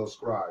Jesus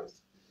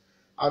Christ.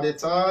 At the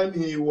time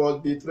he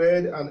was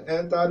betrayed and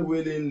entered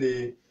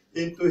willingly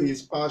into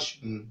his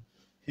passion,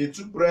 he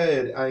took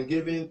bread and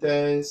giving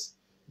thanks,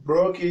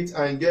 broke it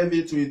and gave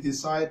it to his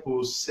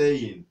disciples,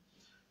 saying,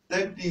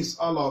 "Take this,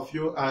 all of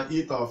you, and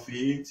eat of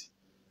it,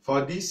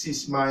 for this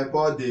is my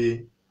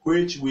body,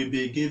 which will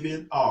be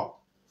given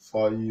up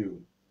for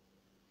you."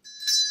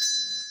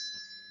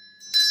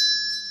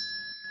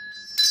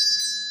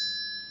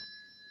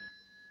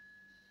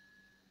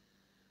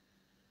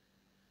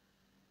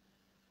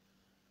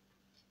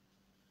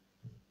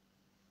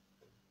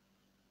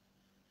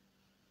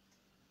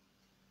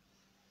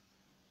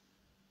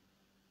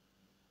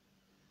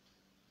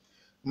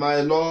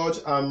 My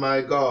Lord and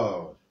my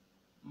God.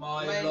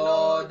 My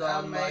Lord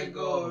and my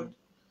God.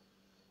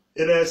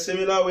 In a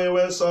similar way,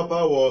 when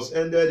supper was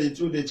ended, he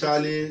took the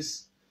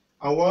chalice,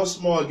 and once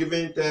more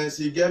giving thanks,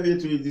 he gave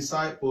it to his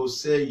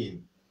disciples,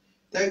 saying,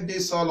 "Take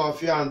this, all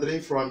of you, and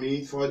drink from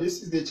it, for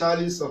this is the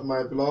chalice of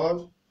my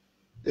blood,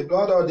 the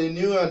blood of the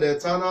new and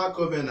eternal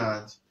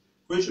covenant,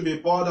 which will be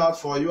poured out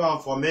for you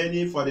and for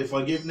many for the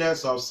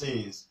forgiveness of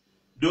sins.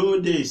 Do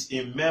this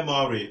in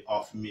memory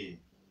of me."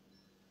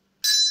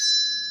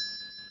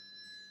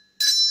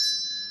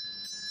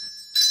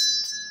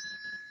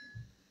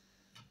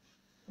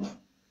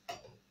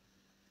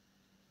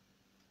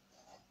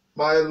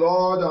 My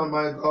Lord and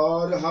my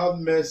God, have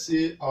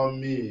mercy on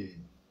me.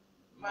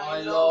 My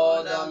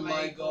Lord and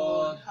my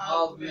God,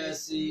 have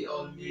mercy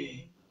on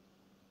me.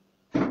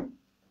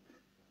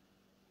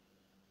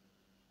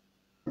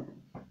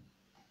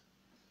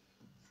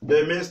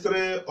 The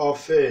mystery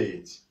of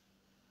faith.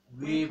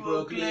 We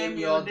proclaim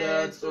your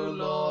death, O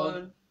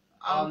Lord,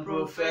 and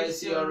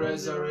profess your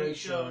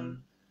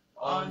resurrection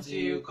until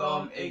you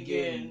come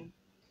again.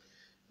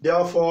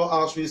 Therefore,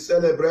 as we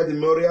celebrate the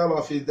memorial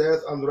of his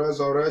death and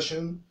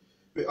resurrection,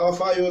 we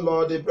offer you,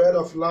 Lord, the bread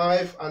of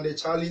life and the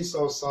chalice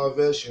of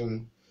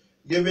salvation,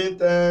 giving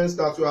thanks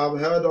that you have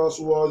held us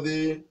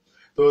worthy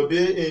to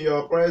be in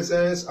your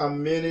presence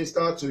and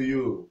minister to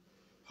you.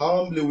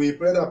 Humbly we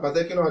pray that,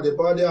 partaking of the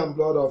body and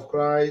blood of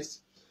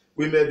Christ,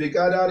 we may be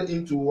gathered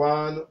into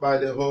one by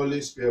the Holy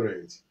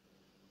Spirit.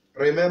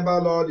 Remember,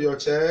 Lord, your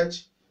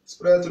church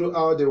spread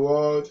throughout the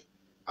world,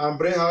 and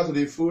bring her to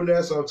the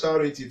fullness of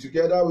charity,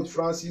 together with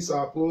Francis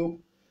our Pope,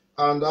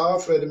 and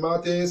Alfred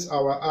Martins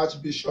our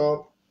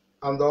Archbishop,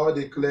 and all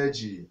the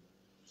clergy.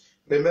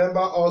 Remember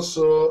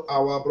also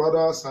our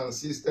brothers and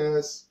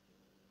sisters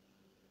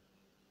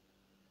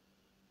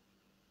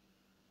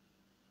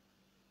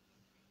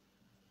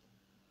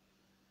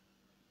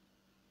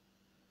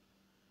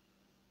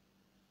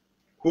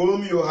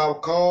whom you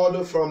have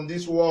called from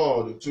this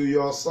world to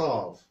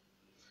yourself.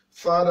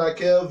 Father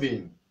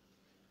Kelvin,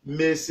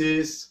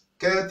 Mrs.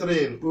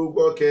 Catherine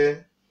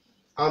Ugoke,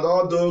 and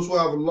all those who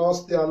have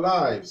lost their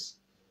lives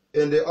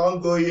in the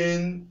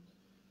ongoing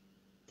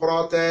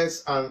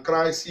protests and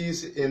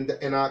crises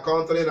in our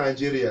country,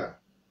 Nigeria.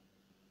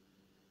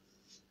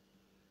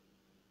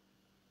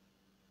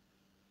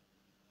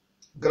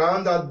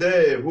 Grant that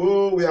they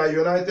who were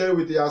united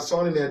with their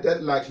Son in a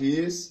death like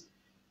his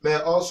may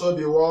also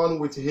be one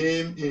with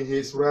him in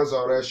his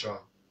resurrection.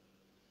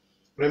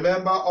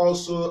 Remember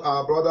also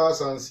our brothers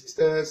and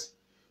sisters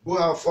who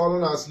have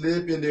fallen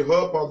asleep in the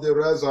hope of the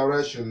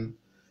resurrection,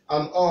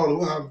 and all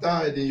who have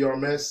died in your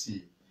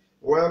mercy.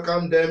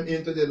 Welcome them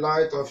into the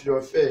light of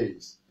your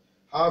face.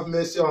 Have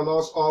mercy on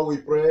us all, we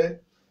pray,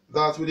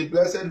 that with the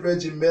Blessed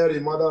Virgin Mary,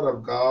 Mother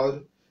of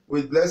God,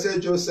 with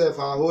Blessed Joseph,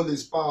 our holy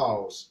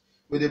spouse,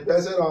 with the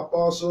blessed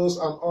apostles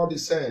and all the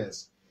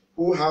saints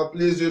who have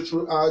pleased you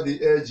throughout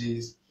the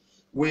ages,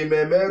 we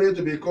may merit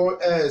to be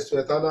co-heirs to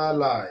eternal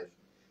life,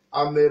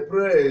 and may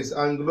praise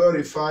and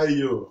glorify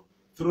you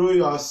through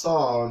your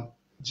Son,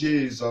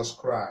 Jesus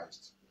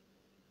Christ.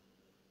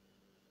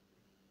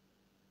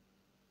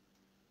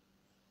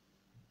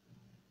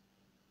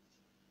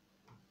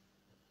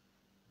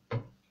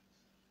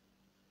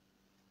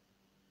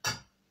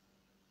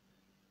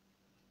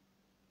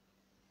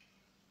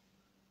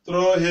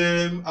 Through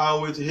him,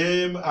 and with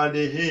him, and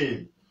in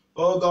him,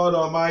 O God,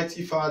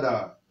 Almighty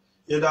Father,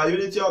 in the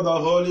unity of the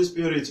Holy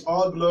Spirit,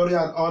 all glory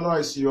and honor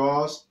is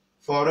yours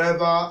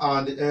forever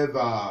and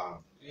ever.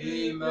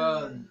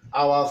 Amen.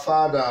 Our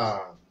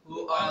Father,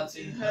 who art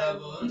in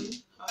heaven,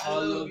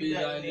 hallowed be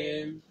thy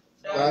name.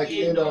 thy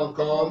kingdom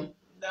come,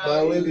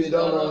 thy will be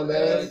done on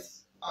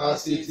earth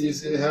as it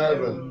is in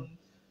heaven.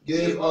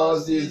 Give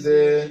us this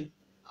day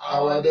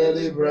our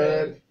daily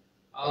bread,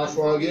 and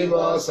forgive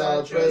us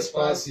our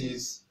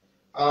trespasses,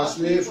 as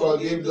we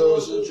forgive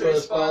those who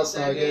trespass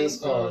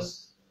against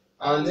us.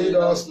 And lead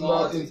us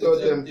not into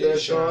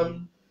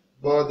temptation,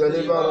 but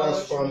deliver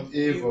us from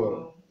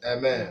evil.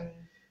 Amen.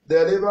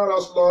 Deliver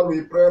us, Lord,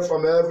 we pray,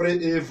 from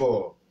every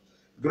evil.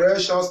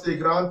 Graciously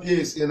grant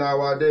peace in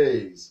our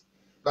days,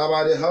 that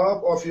by the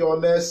help of your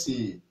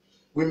mercy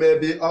we may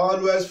be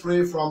always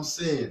free from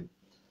sin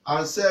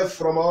and safe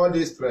from all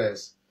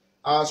distress,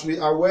 as we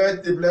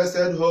await the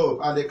blessed hope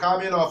and the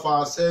coming of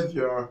our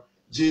Savior,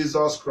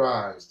 Jesus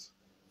Christ.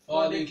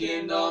 For the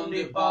kingdom,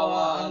 the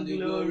power, and the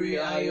glory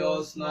are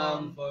yours now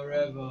and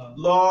forever.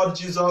 Lord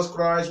Jesus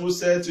Christ, who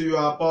said to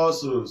your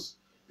apostles,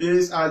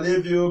 "Peace I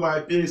leave you,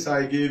 my peace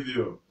I give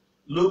you,"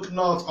 look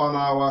not on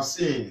our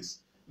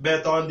sins,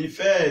 but on the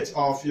faith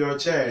of your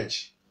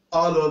church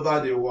all over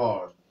the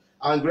world,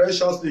 and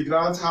graciously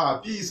grant her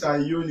peace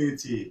and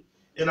unity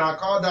in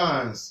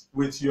accordance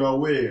with your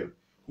will,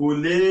 who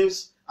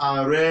lives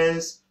and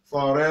reigns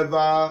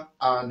forever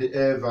and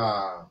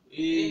ever.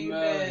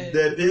 Amen.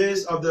 The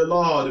peace of the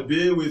Lord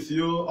be with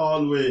you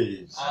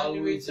always.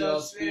 And with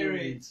your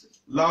spirit,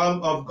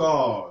 Lamb of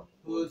God,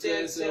 who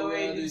takes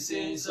away the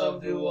sins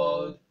of the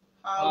world,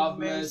 have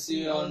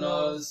mercy on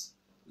us.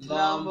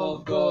 Lamb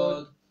of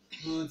God,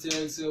 who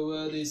takes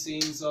away the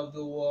sins of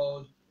the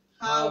world,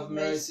 have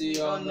mercy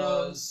on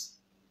us.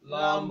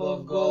 Lamb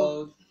of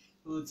God,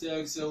 who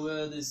takes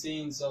away the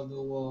sins of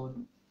the world,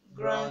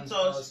 grant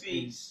us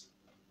peace.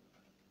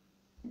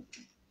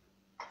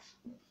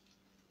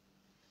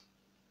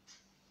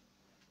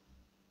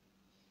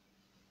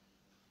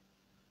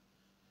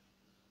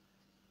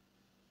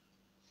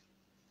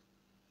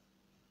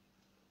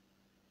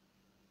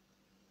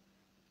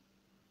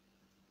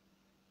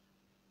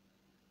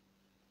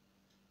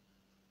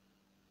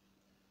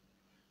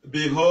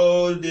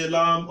 behold the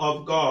Lamb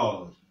of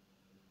God.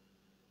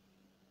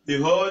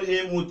 Behold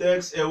him who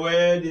takes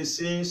away the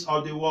sins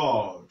of the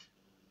world.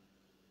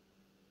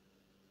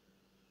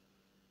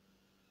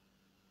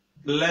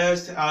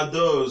 Blessed are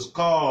those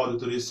called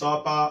to the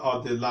supper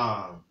of the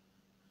Lamb.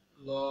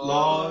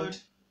 Lord,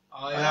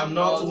 I am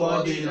not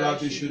worthy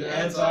that you should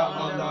enter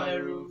under my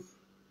roof,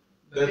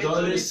 but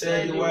only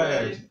say the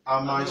word,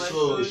 and my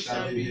soul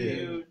shall be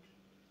healed.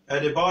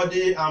 And the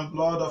body and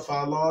blood of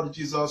our Lord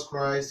Jesus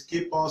Christ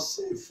keep us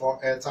safe for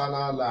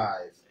eternal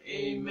life.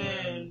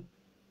 Amen.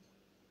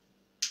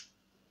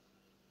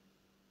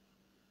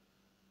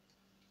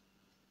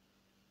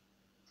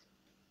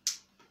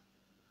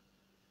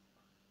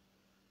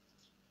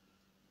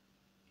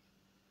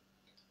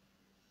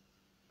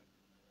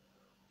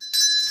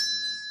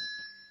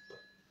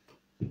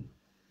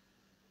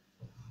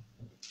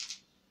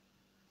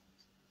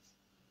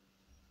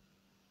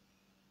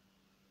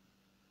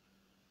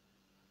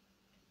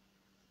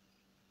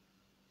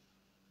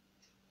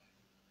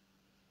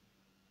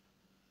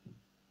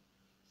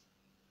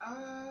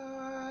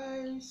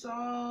 I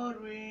surrender.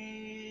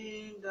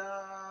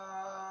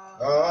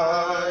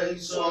 I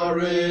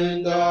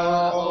surrender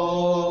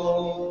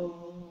all.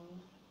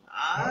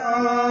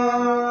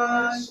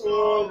 I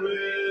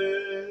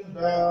surrender.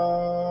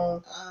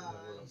 I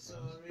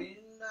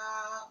surrender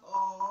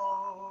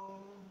all.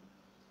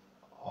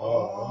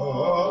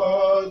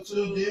 All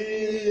to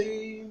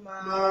thee,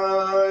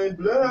 my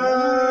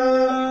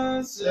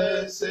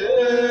blessed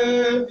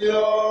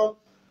Savior.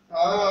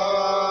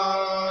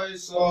 I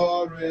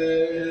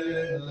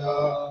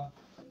surrender.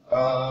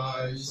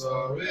 I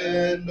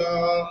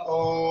surrender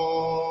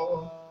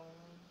all.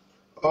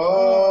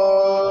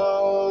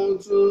 All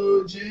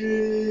to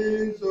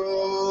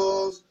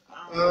Jesus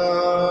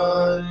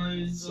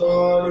I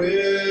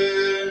surrender.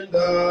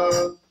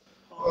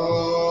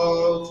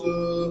 All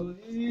to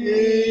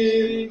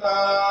him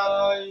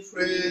I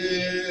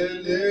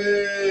freely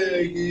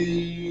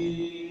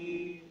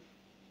give.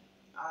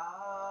 I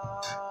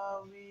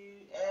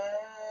will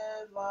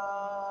ever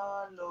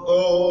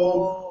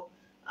Oh,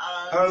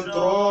 love and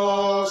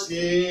trust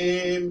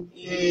him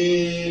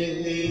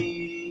in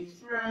His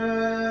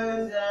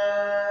presence.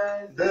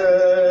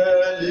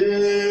 the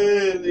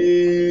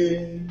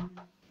living.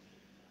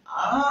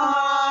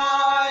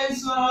 I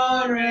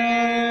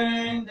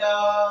surrender.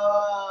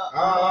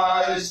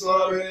 I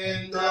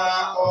surrender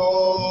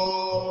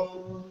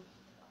all.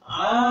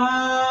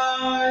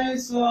 I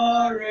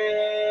surrender.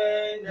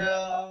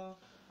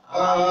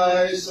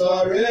 I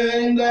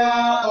surrender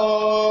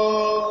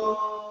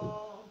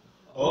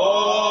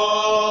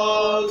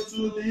all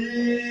to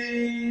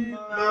thee,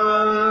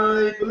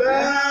 my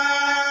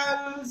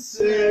blessed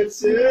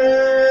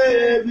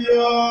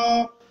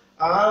Savior.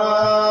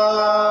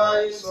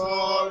 I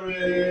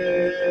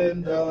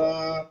surrender.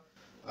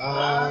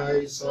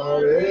 I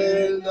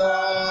surrender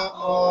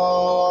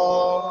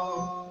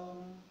all.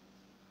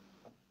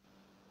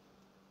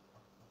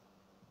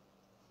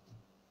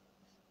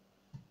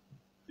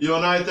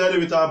 United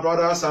with our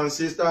brothers and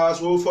sisters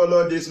who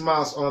follow this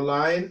Mass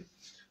online,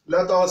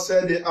 let us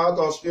say the act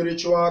of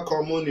spiritual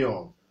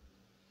communion.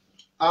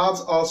 Act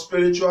of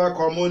spiritual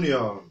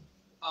communion.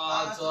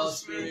 Act of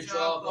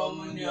spiritual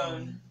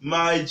communion.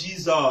 My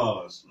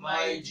Jesus,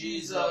 My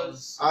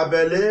Jesus, I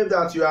believe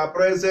that you are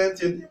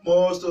present in the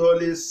most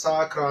holy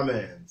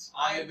sacrament.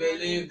 I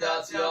believe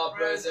that you are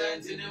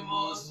present in the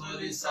most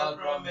holy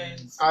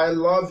sacrament. I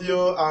love you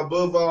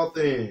above all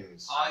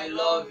things, I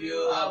love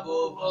you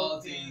above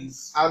all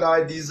things, and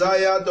I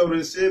desire to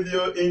receive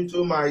you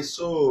into my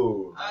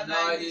soul. and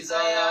I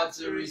desire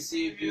to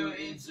receive you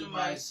into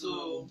my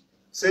soul.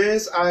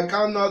 Since I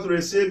cannot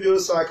receive you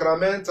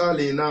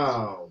sacramentally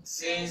now,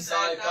 Since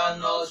I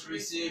cannot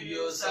receive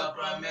you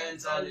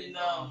sacramentally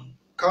now,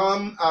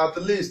 come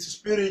at least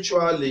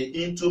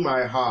spiritually into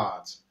my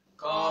heart.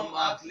 Come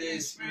at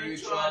least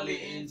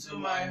spiritually into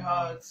my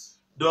heart.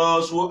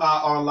 Those who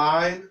are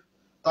online,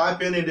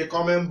 typing in the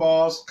comment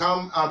box,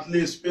 come at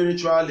least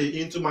spiritually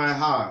into my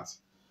heart.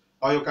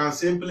 Or you can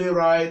simply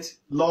write,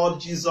 Lord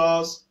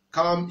Jesus,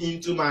 come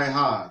into my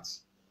heart.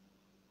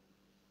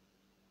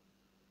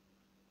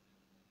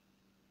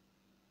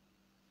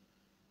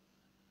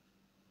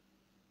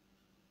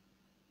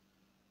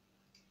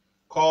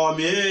 Come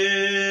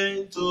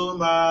into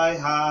my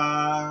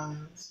heart,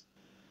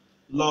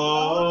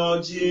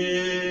 Lord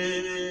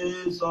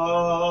Jesus.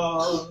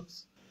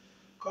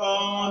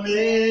 Come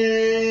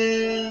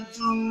in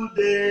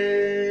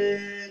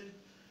today.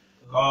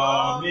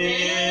 Come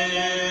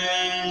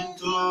in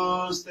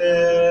to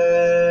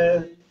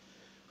stay.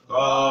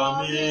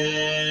 Come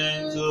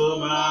into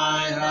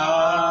my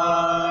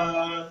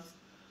heart,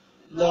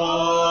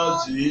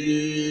 Lord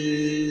Jesus.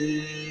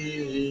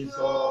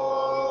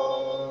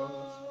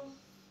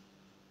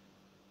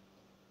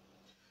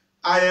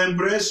 I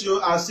embrace you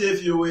as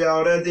if you were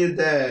already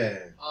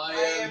there.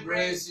 I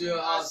embrace you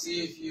as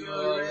if you were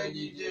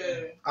already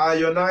there. I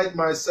unite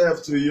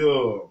myself to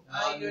you.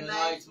 I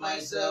unite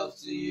myself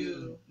to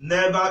you.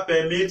 Never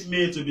permit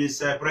me to be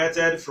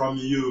separated from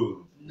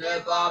you.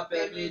 Never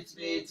permit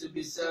me to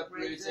be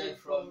separated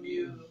from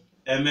you.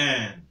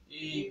 Amen.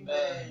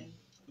 Amen.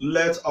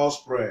 Let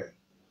us pray.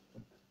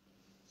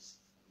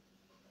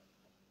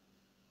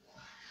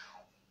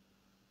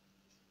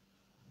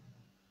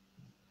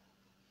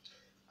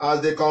 As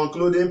the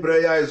concluding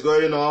prayer is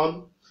going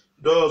on,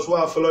 those who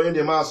are following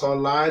the Mass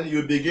online,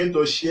 you begin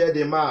to share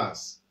the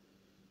Mass.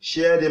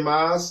 Share the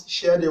Mass,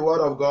 share the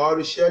Word of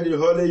God, share the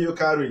Holy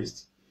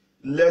Eucharist.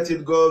 Let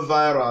it go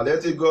viral.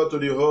 Let it go to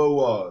the whole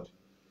world.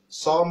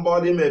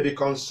 Somebody may be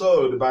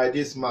consoled by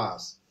this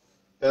Mass.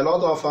 A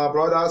lot of our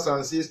brothers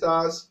and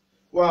sisters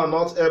who are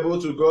not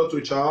able to go to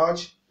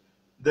church,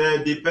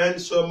 they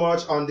depend so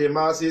much on the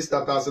Masses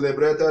that are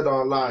celebrated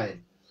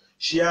online.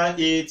 Share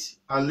it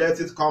and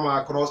let it come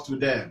across to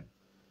them.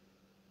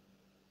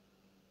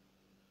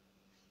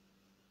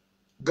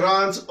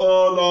 Grant,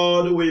 O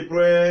Lord, we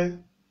pray,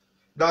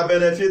 that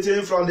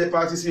benefiting from the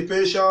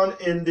participation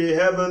in the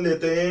heavenly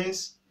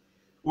things,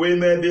 we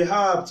may be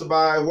helped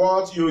by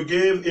what you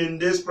give in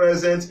this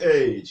present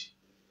age,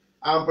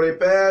 and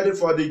prepared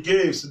for the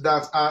gifts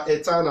that are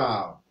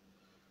eternal,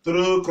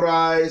 through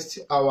Christ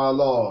our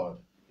Lord.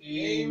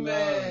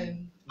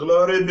 Amen.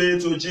 Glory be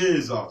to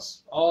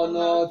Jesus.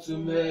 Honor to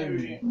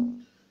Mary.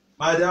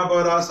 My dear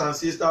brothers and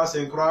sisters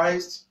in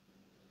Christ,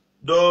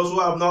 those who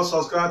have not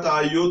subscribed to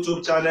our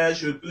YouTube channel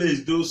should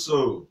please do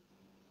so.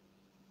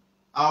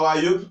 Our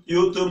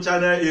YouTube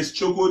channel is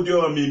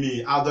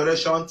Frchukwudiomimi,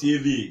 Adoration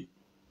TV.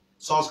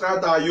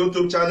 Subscribe to our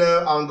YouTube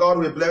channel and God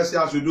will bless you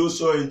as you do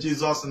so in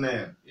Jesus'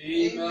 name.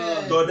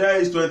 Amen. Today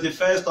is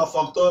 21st of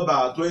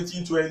October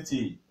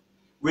 2020.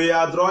 We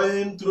are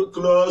drawing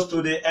close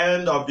to the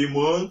end of the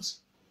month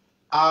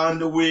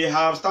and we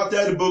have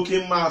started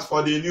booking Mass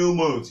for the new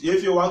month.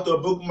 If you want to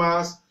book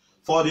Mass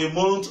for the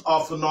month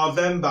of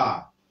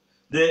November,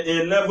 the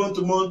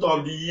 11th month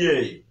of the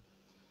year,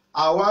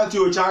 I want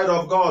you, child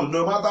of God,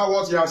 no matter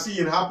what you are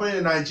seeing happening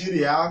in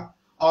Nigeria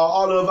or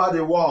all over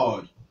the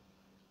world,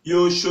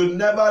 you should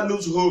never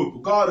lose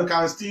hope. God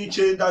can still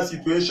change that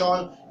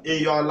situation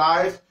in your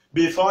life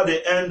before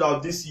the end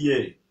of this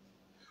year.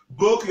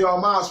 Book your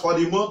Mass for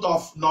the month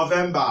of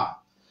November.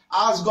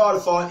 Ask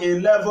God for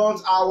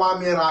 11th hour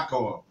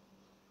miracle.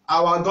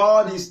 Our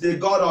God is the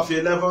God of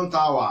 11th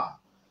hour.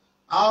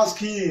 Ask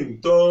Him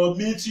to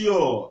meet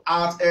you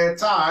at a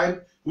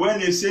time when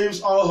it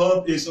seems all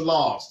hope is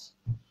lost.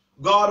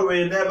 God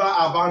will never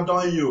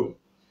abandon you.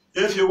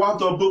 If you want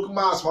to book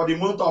Mass for the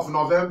month of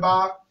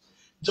November,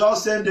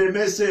 just send a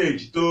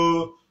message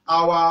to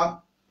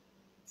our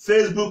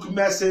Facebook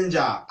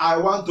Messenger. I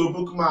want to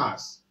book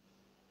Mass.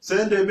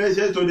 Send a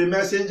message to the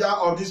messenger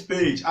of this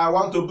page. I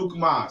want to book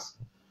Mass.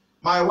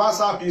 My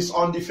WhatsApp is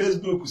on the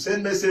Facebook.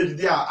 Send message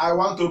there. I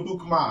want to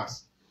book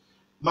Mass.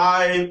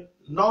 My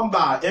number,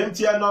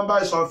 MTN number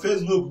is on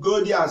Facebook.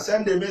 Go there.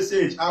 Send a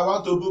message. I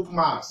want to book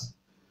Mass.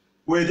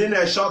 Within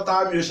a short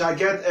time, you shall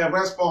get a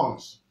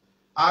response,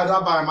 either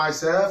by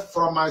myself,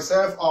 from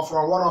myself, or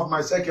from one of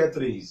my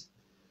secretaries,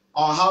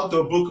 on how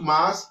to book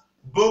Mass.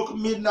 Book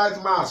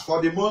midnight Mass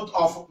for the month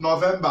of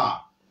November.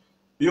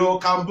 You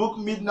can book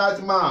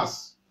midnight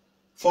Mass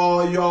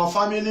for your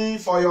family,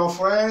 for your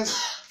friends,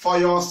 for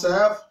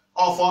yourself,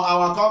 or for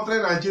our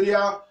country,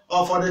 Nigeria,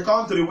 or for the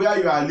country where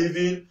you are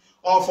living,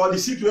 or for the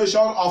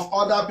situation of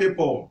other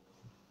people.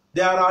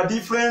 There are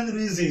different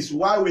reasons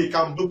why we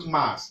can book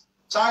Mass.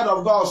 Child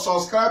of God,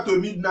 subscribe to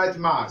Midnight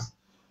Mass.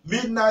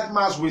 Midnight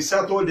Mass will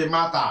settle the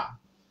matter.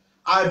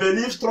 I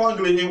believe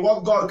strongly in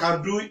what God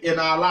can do in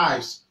our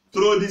lives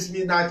through this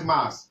Midnight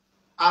Mass.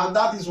 And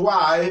that is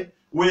why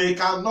we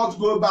cannot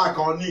go back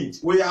on it.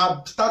 We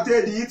have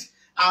started it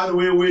and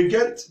we will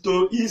get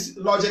to its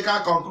logical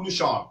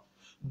conclusion.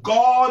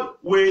 God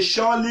will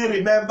surely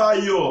remember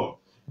you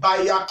by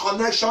your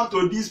connection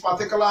to this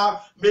particular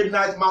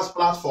Midnight Mass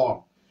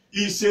platform.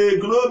 It's a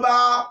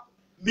global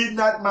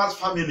Midnight Mass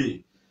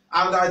family.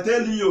 And I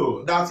tell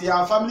you that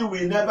your family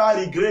will never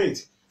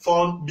regret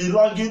for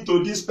belonging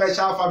to this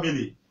special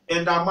family.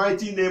 In the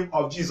mighty name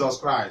of Jesus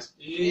Christ.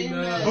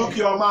 Amen. Book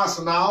your mass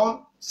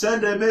now.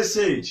 Send a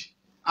message.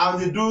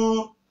 And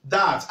do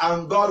that.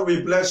 And God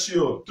will bless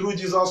you through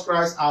Jesus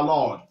Christ our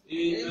Lord.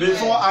 Amen.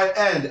 Before I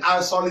end, I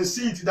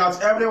solicit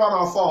that every one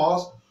of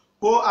us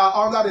who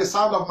are under the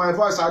sound of my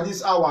voice at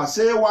this hour,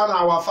 say one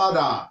Our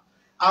Father,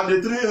 and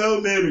the three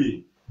Hail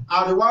Mary,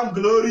 and the one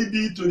glory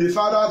be to the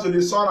Father, to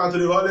the Son, and to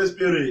the Holy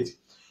Spirit,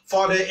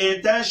 for the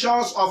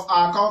intentions of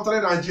our country,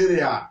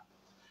 Nigeria,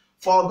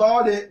 for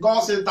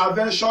God's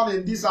intervention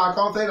in this our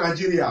country,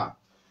 Nigeria.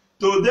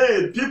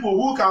 Today, people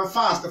who can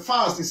fast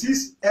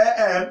 6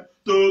 a.m.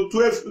 to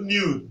 12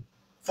 noon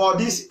for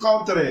this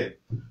country.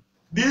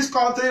 This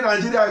country,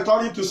 Nigeria, is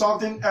turning to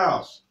something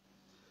else.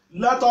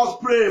 Let us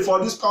pray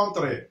for this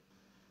country.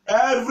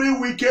 Every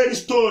wicked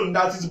stone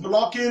that is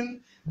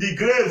blocking the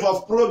grave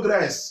of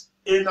progress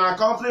in our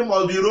country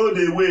must be rolled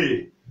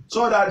away,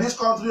 so that this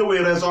country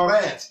will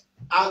resurrect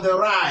and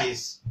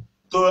rise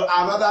to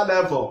another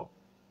level.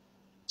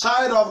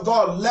 Child of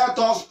God, let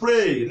us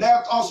pray.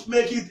 Let us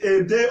make it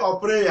a day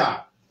of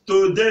prayer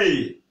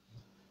today.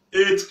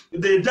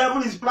 The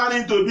devil is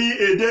planning to be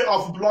a day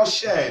of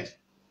bloodshed.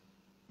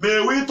 May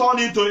we turn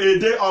it to a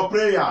day of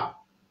prayer.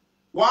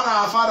 One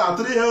Our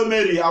Father, three Hail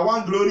Mary, and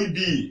one glory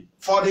be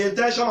for the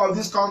intention of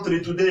this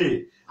country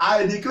today.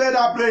 I declare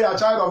that prayer,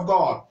 child of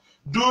God.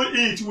 Do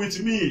it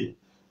with me.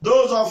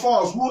 Those of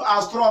us who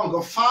are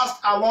strong,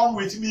 fast along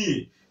with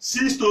me.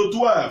 6 to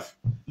 12.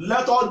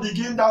 Let us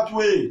begin that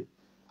way.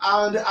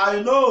 And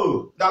I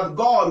know that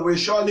God will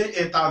surely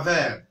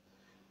intervene.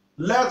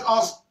 Let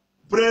us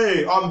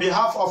pray on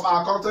behalf of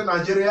our country,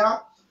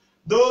 Nigeria.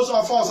 Those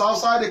of us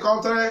outside the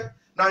country,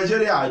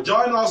 Nigeria,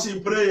 join us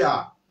in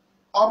prayer.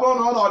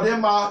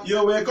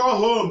 You will come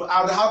home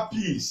and have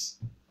peace.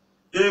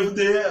 If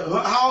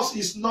the house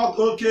is not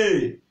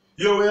okay,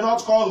 you will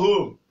not come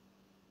home.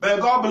 May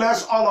God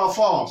bless all of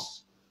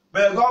us.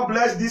 May God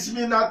bless this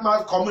Midnight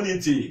Mass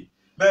community.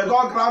 May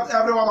God grant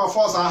every one of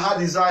us our heart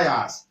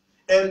desires.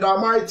 In the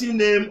mighty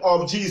name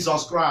of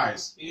Jesus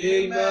Christ.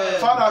 Amen.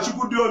 Father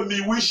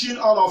Frchukwudiomimi, wishing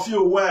all of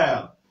you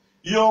well.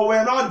 You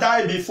will not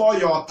die before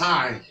your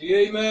time.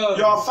 Amen.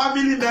 Your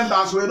family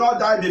members will not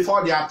die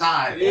before their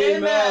time.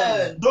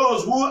 Amen.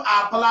 Those who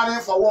are planning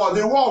for war,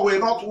 the war will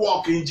not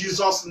work in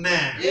Jesus'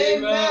 name.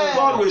 Amen.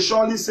 God will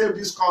surely save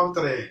this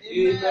country.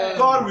 Amen.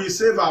 God will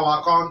save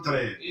our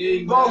country.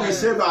 Amen. God will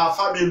save our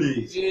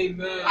families.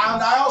 Amen.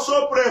 And I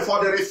also pray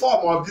for the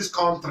reform of this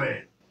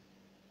country.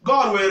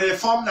 God will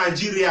reform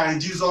Nigeria in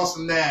Jesus'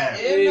 name.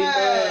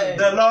 Amen.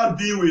 The Lord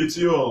be with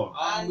you.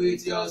 And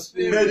with your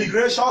spirit. May the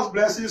gracious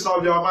blessings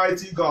of the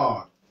Almighty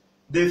God,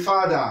 the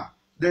Father,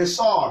 the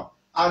Son,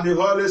 and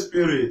the Holy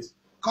Spirit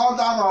come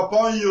down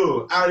upon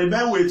you and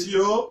remain with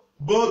you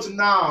both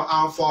now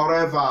and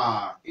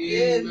forever.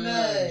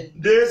 Amen.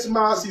 This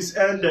Mass is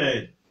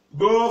ended.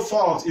 Go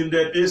forth in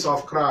the peace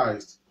of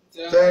Christ.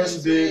 Thanks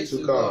be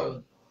to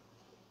God.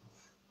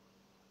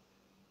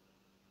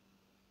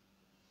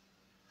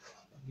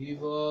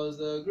 Give us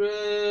the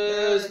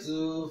grace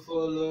to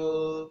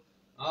follow,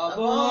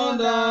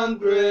 abundant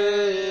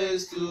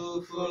grace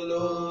to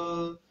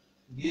follow.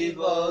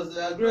 Give us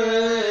the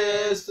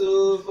grace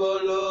to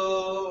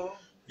follow.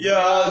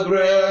 Your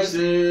grace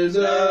is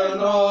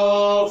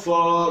enough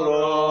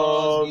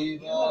for us.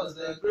 Give us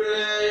the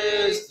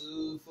grace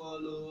to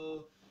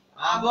follow,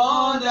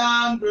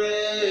 abundant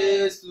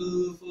grace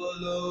to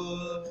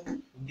follow.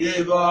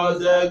 Give us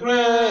the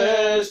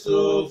grace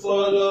to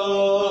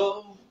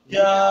follow.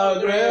 Your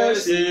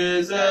grace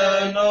is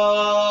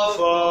enough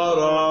for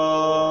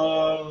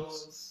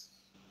us.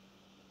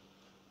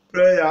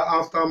 Prayer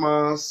after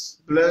Mass.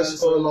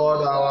 Bless, O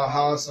Lord, our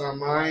house and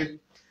mine,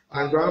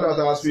 and grant that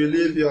as we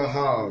leave your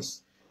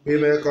house, we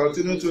may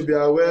continue to be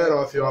aware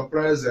of your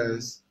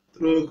presence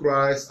through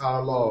Christ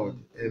our Lord.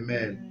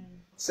 Amen.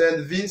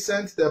 Saint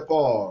Vincent de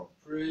Paul,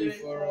 Pray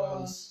for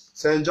us.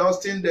 Saint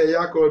Justin de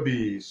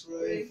Jacobis,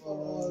 Pray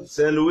for us.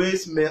 Saint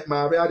Louis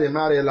Maria de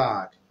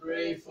Marilad,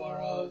 Pray for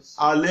us.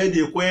 Our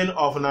Lady Queen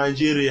of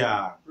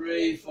Nigeria,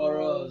 Pray for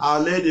us. Our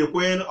Lady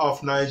Queen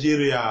of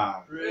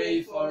Nigeria,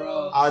 Pray for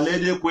us. Our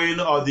Lady Queen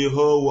of the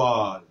whole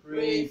world.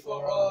 Pray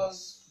for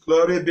us.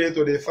 Glory be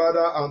to the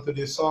Father, and to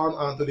the Son,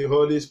 and to the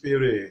Holy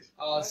Spirit.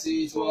 As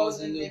it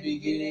was in the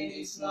beginning,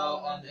 is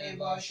now, and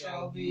ever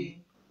shall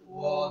be,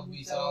 world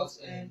without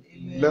end.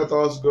 Amen. Let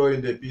us go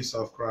in the peace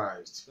of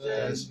Christ.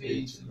 Thanks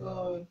be to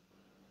God.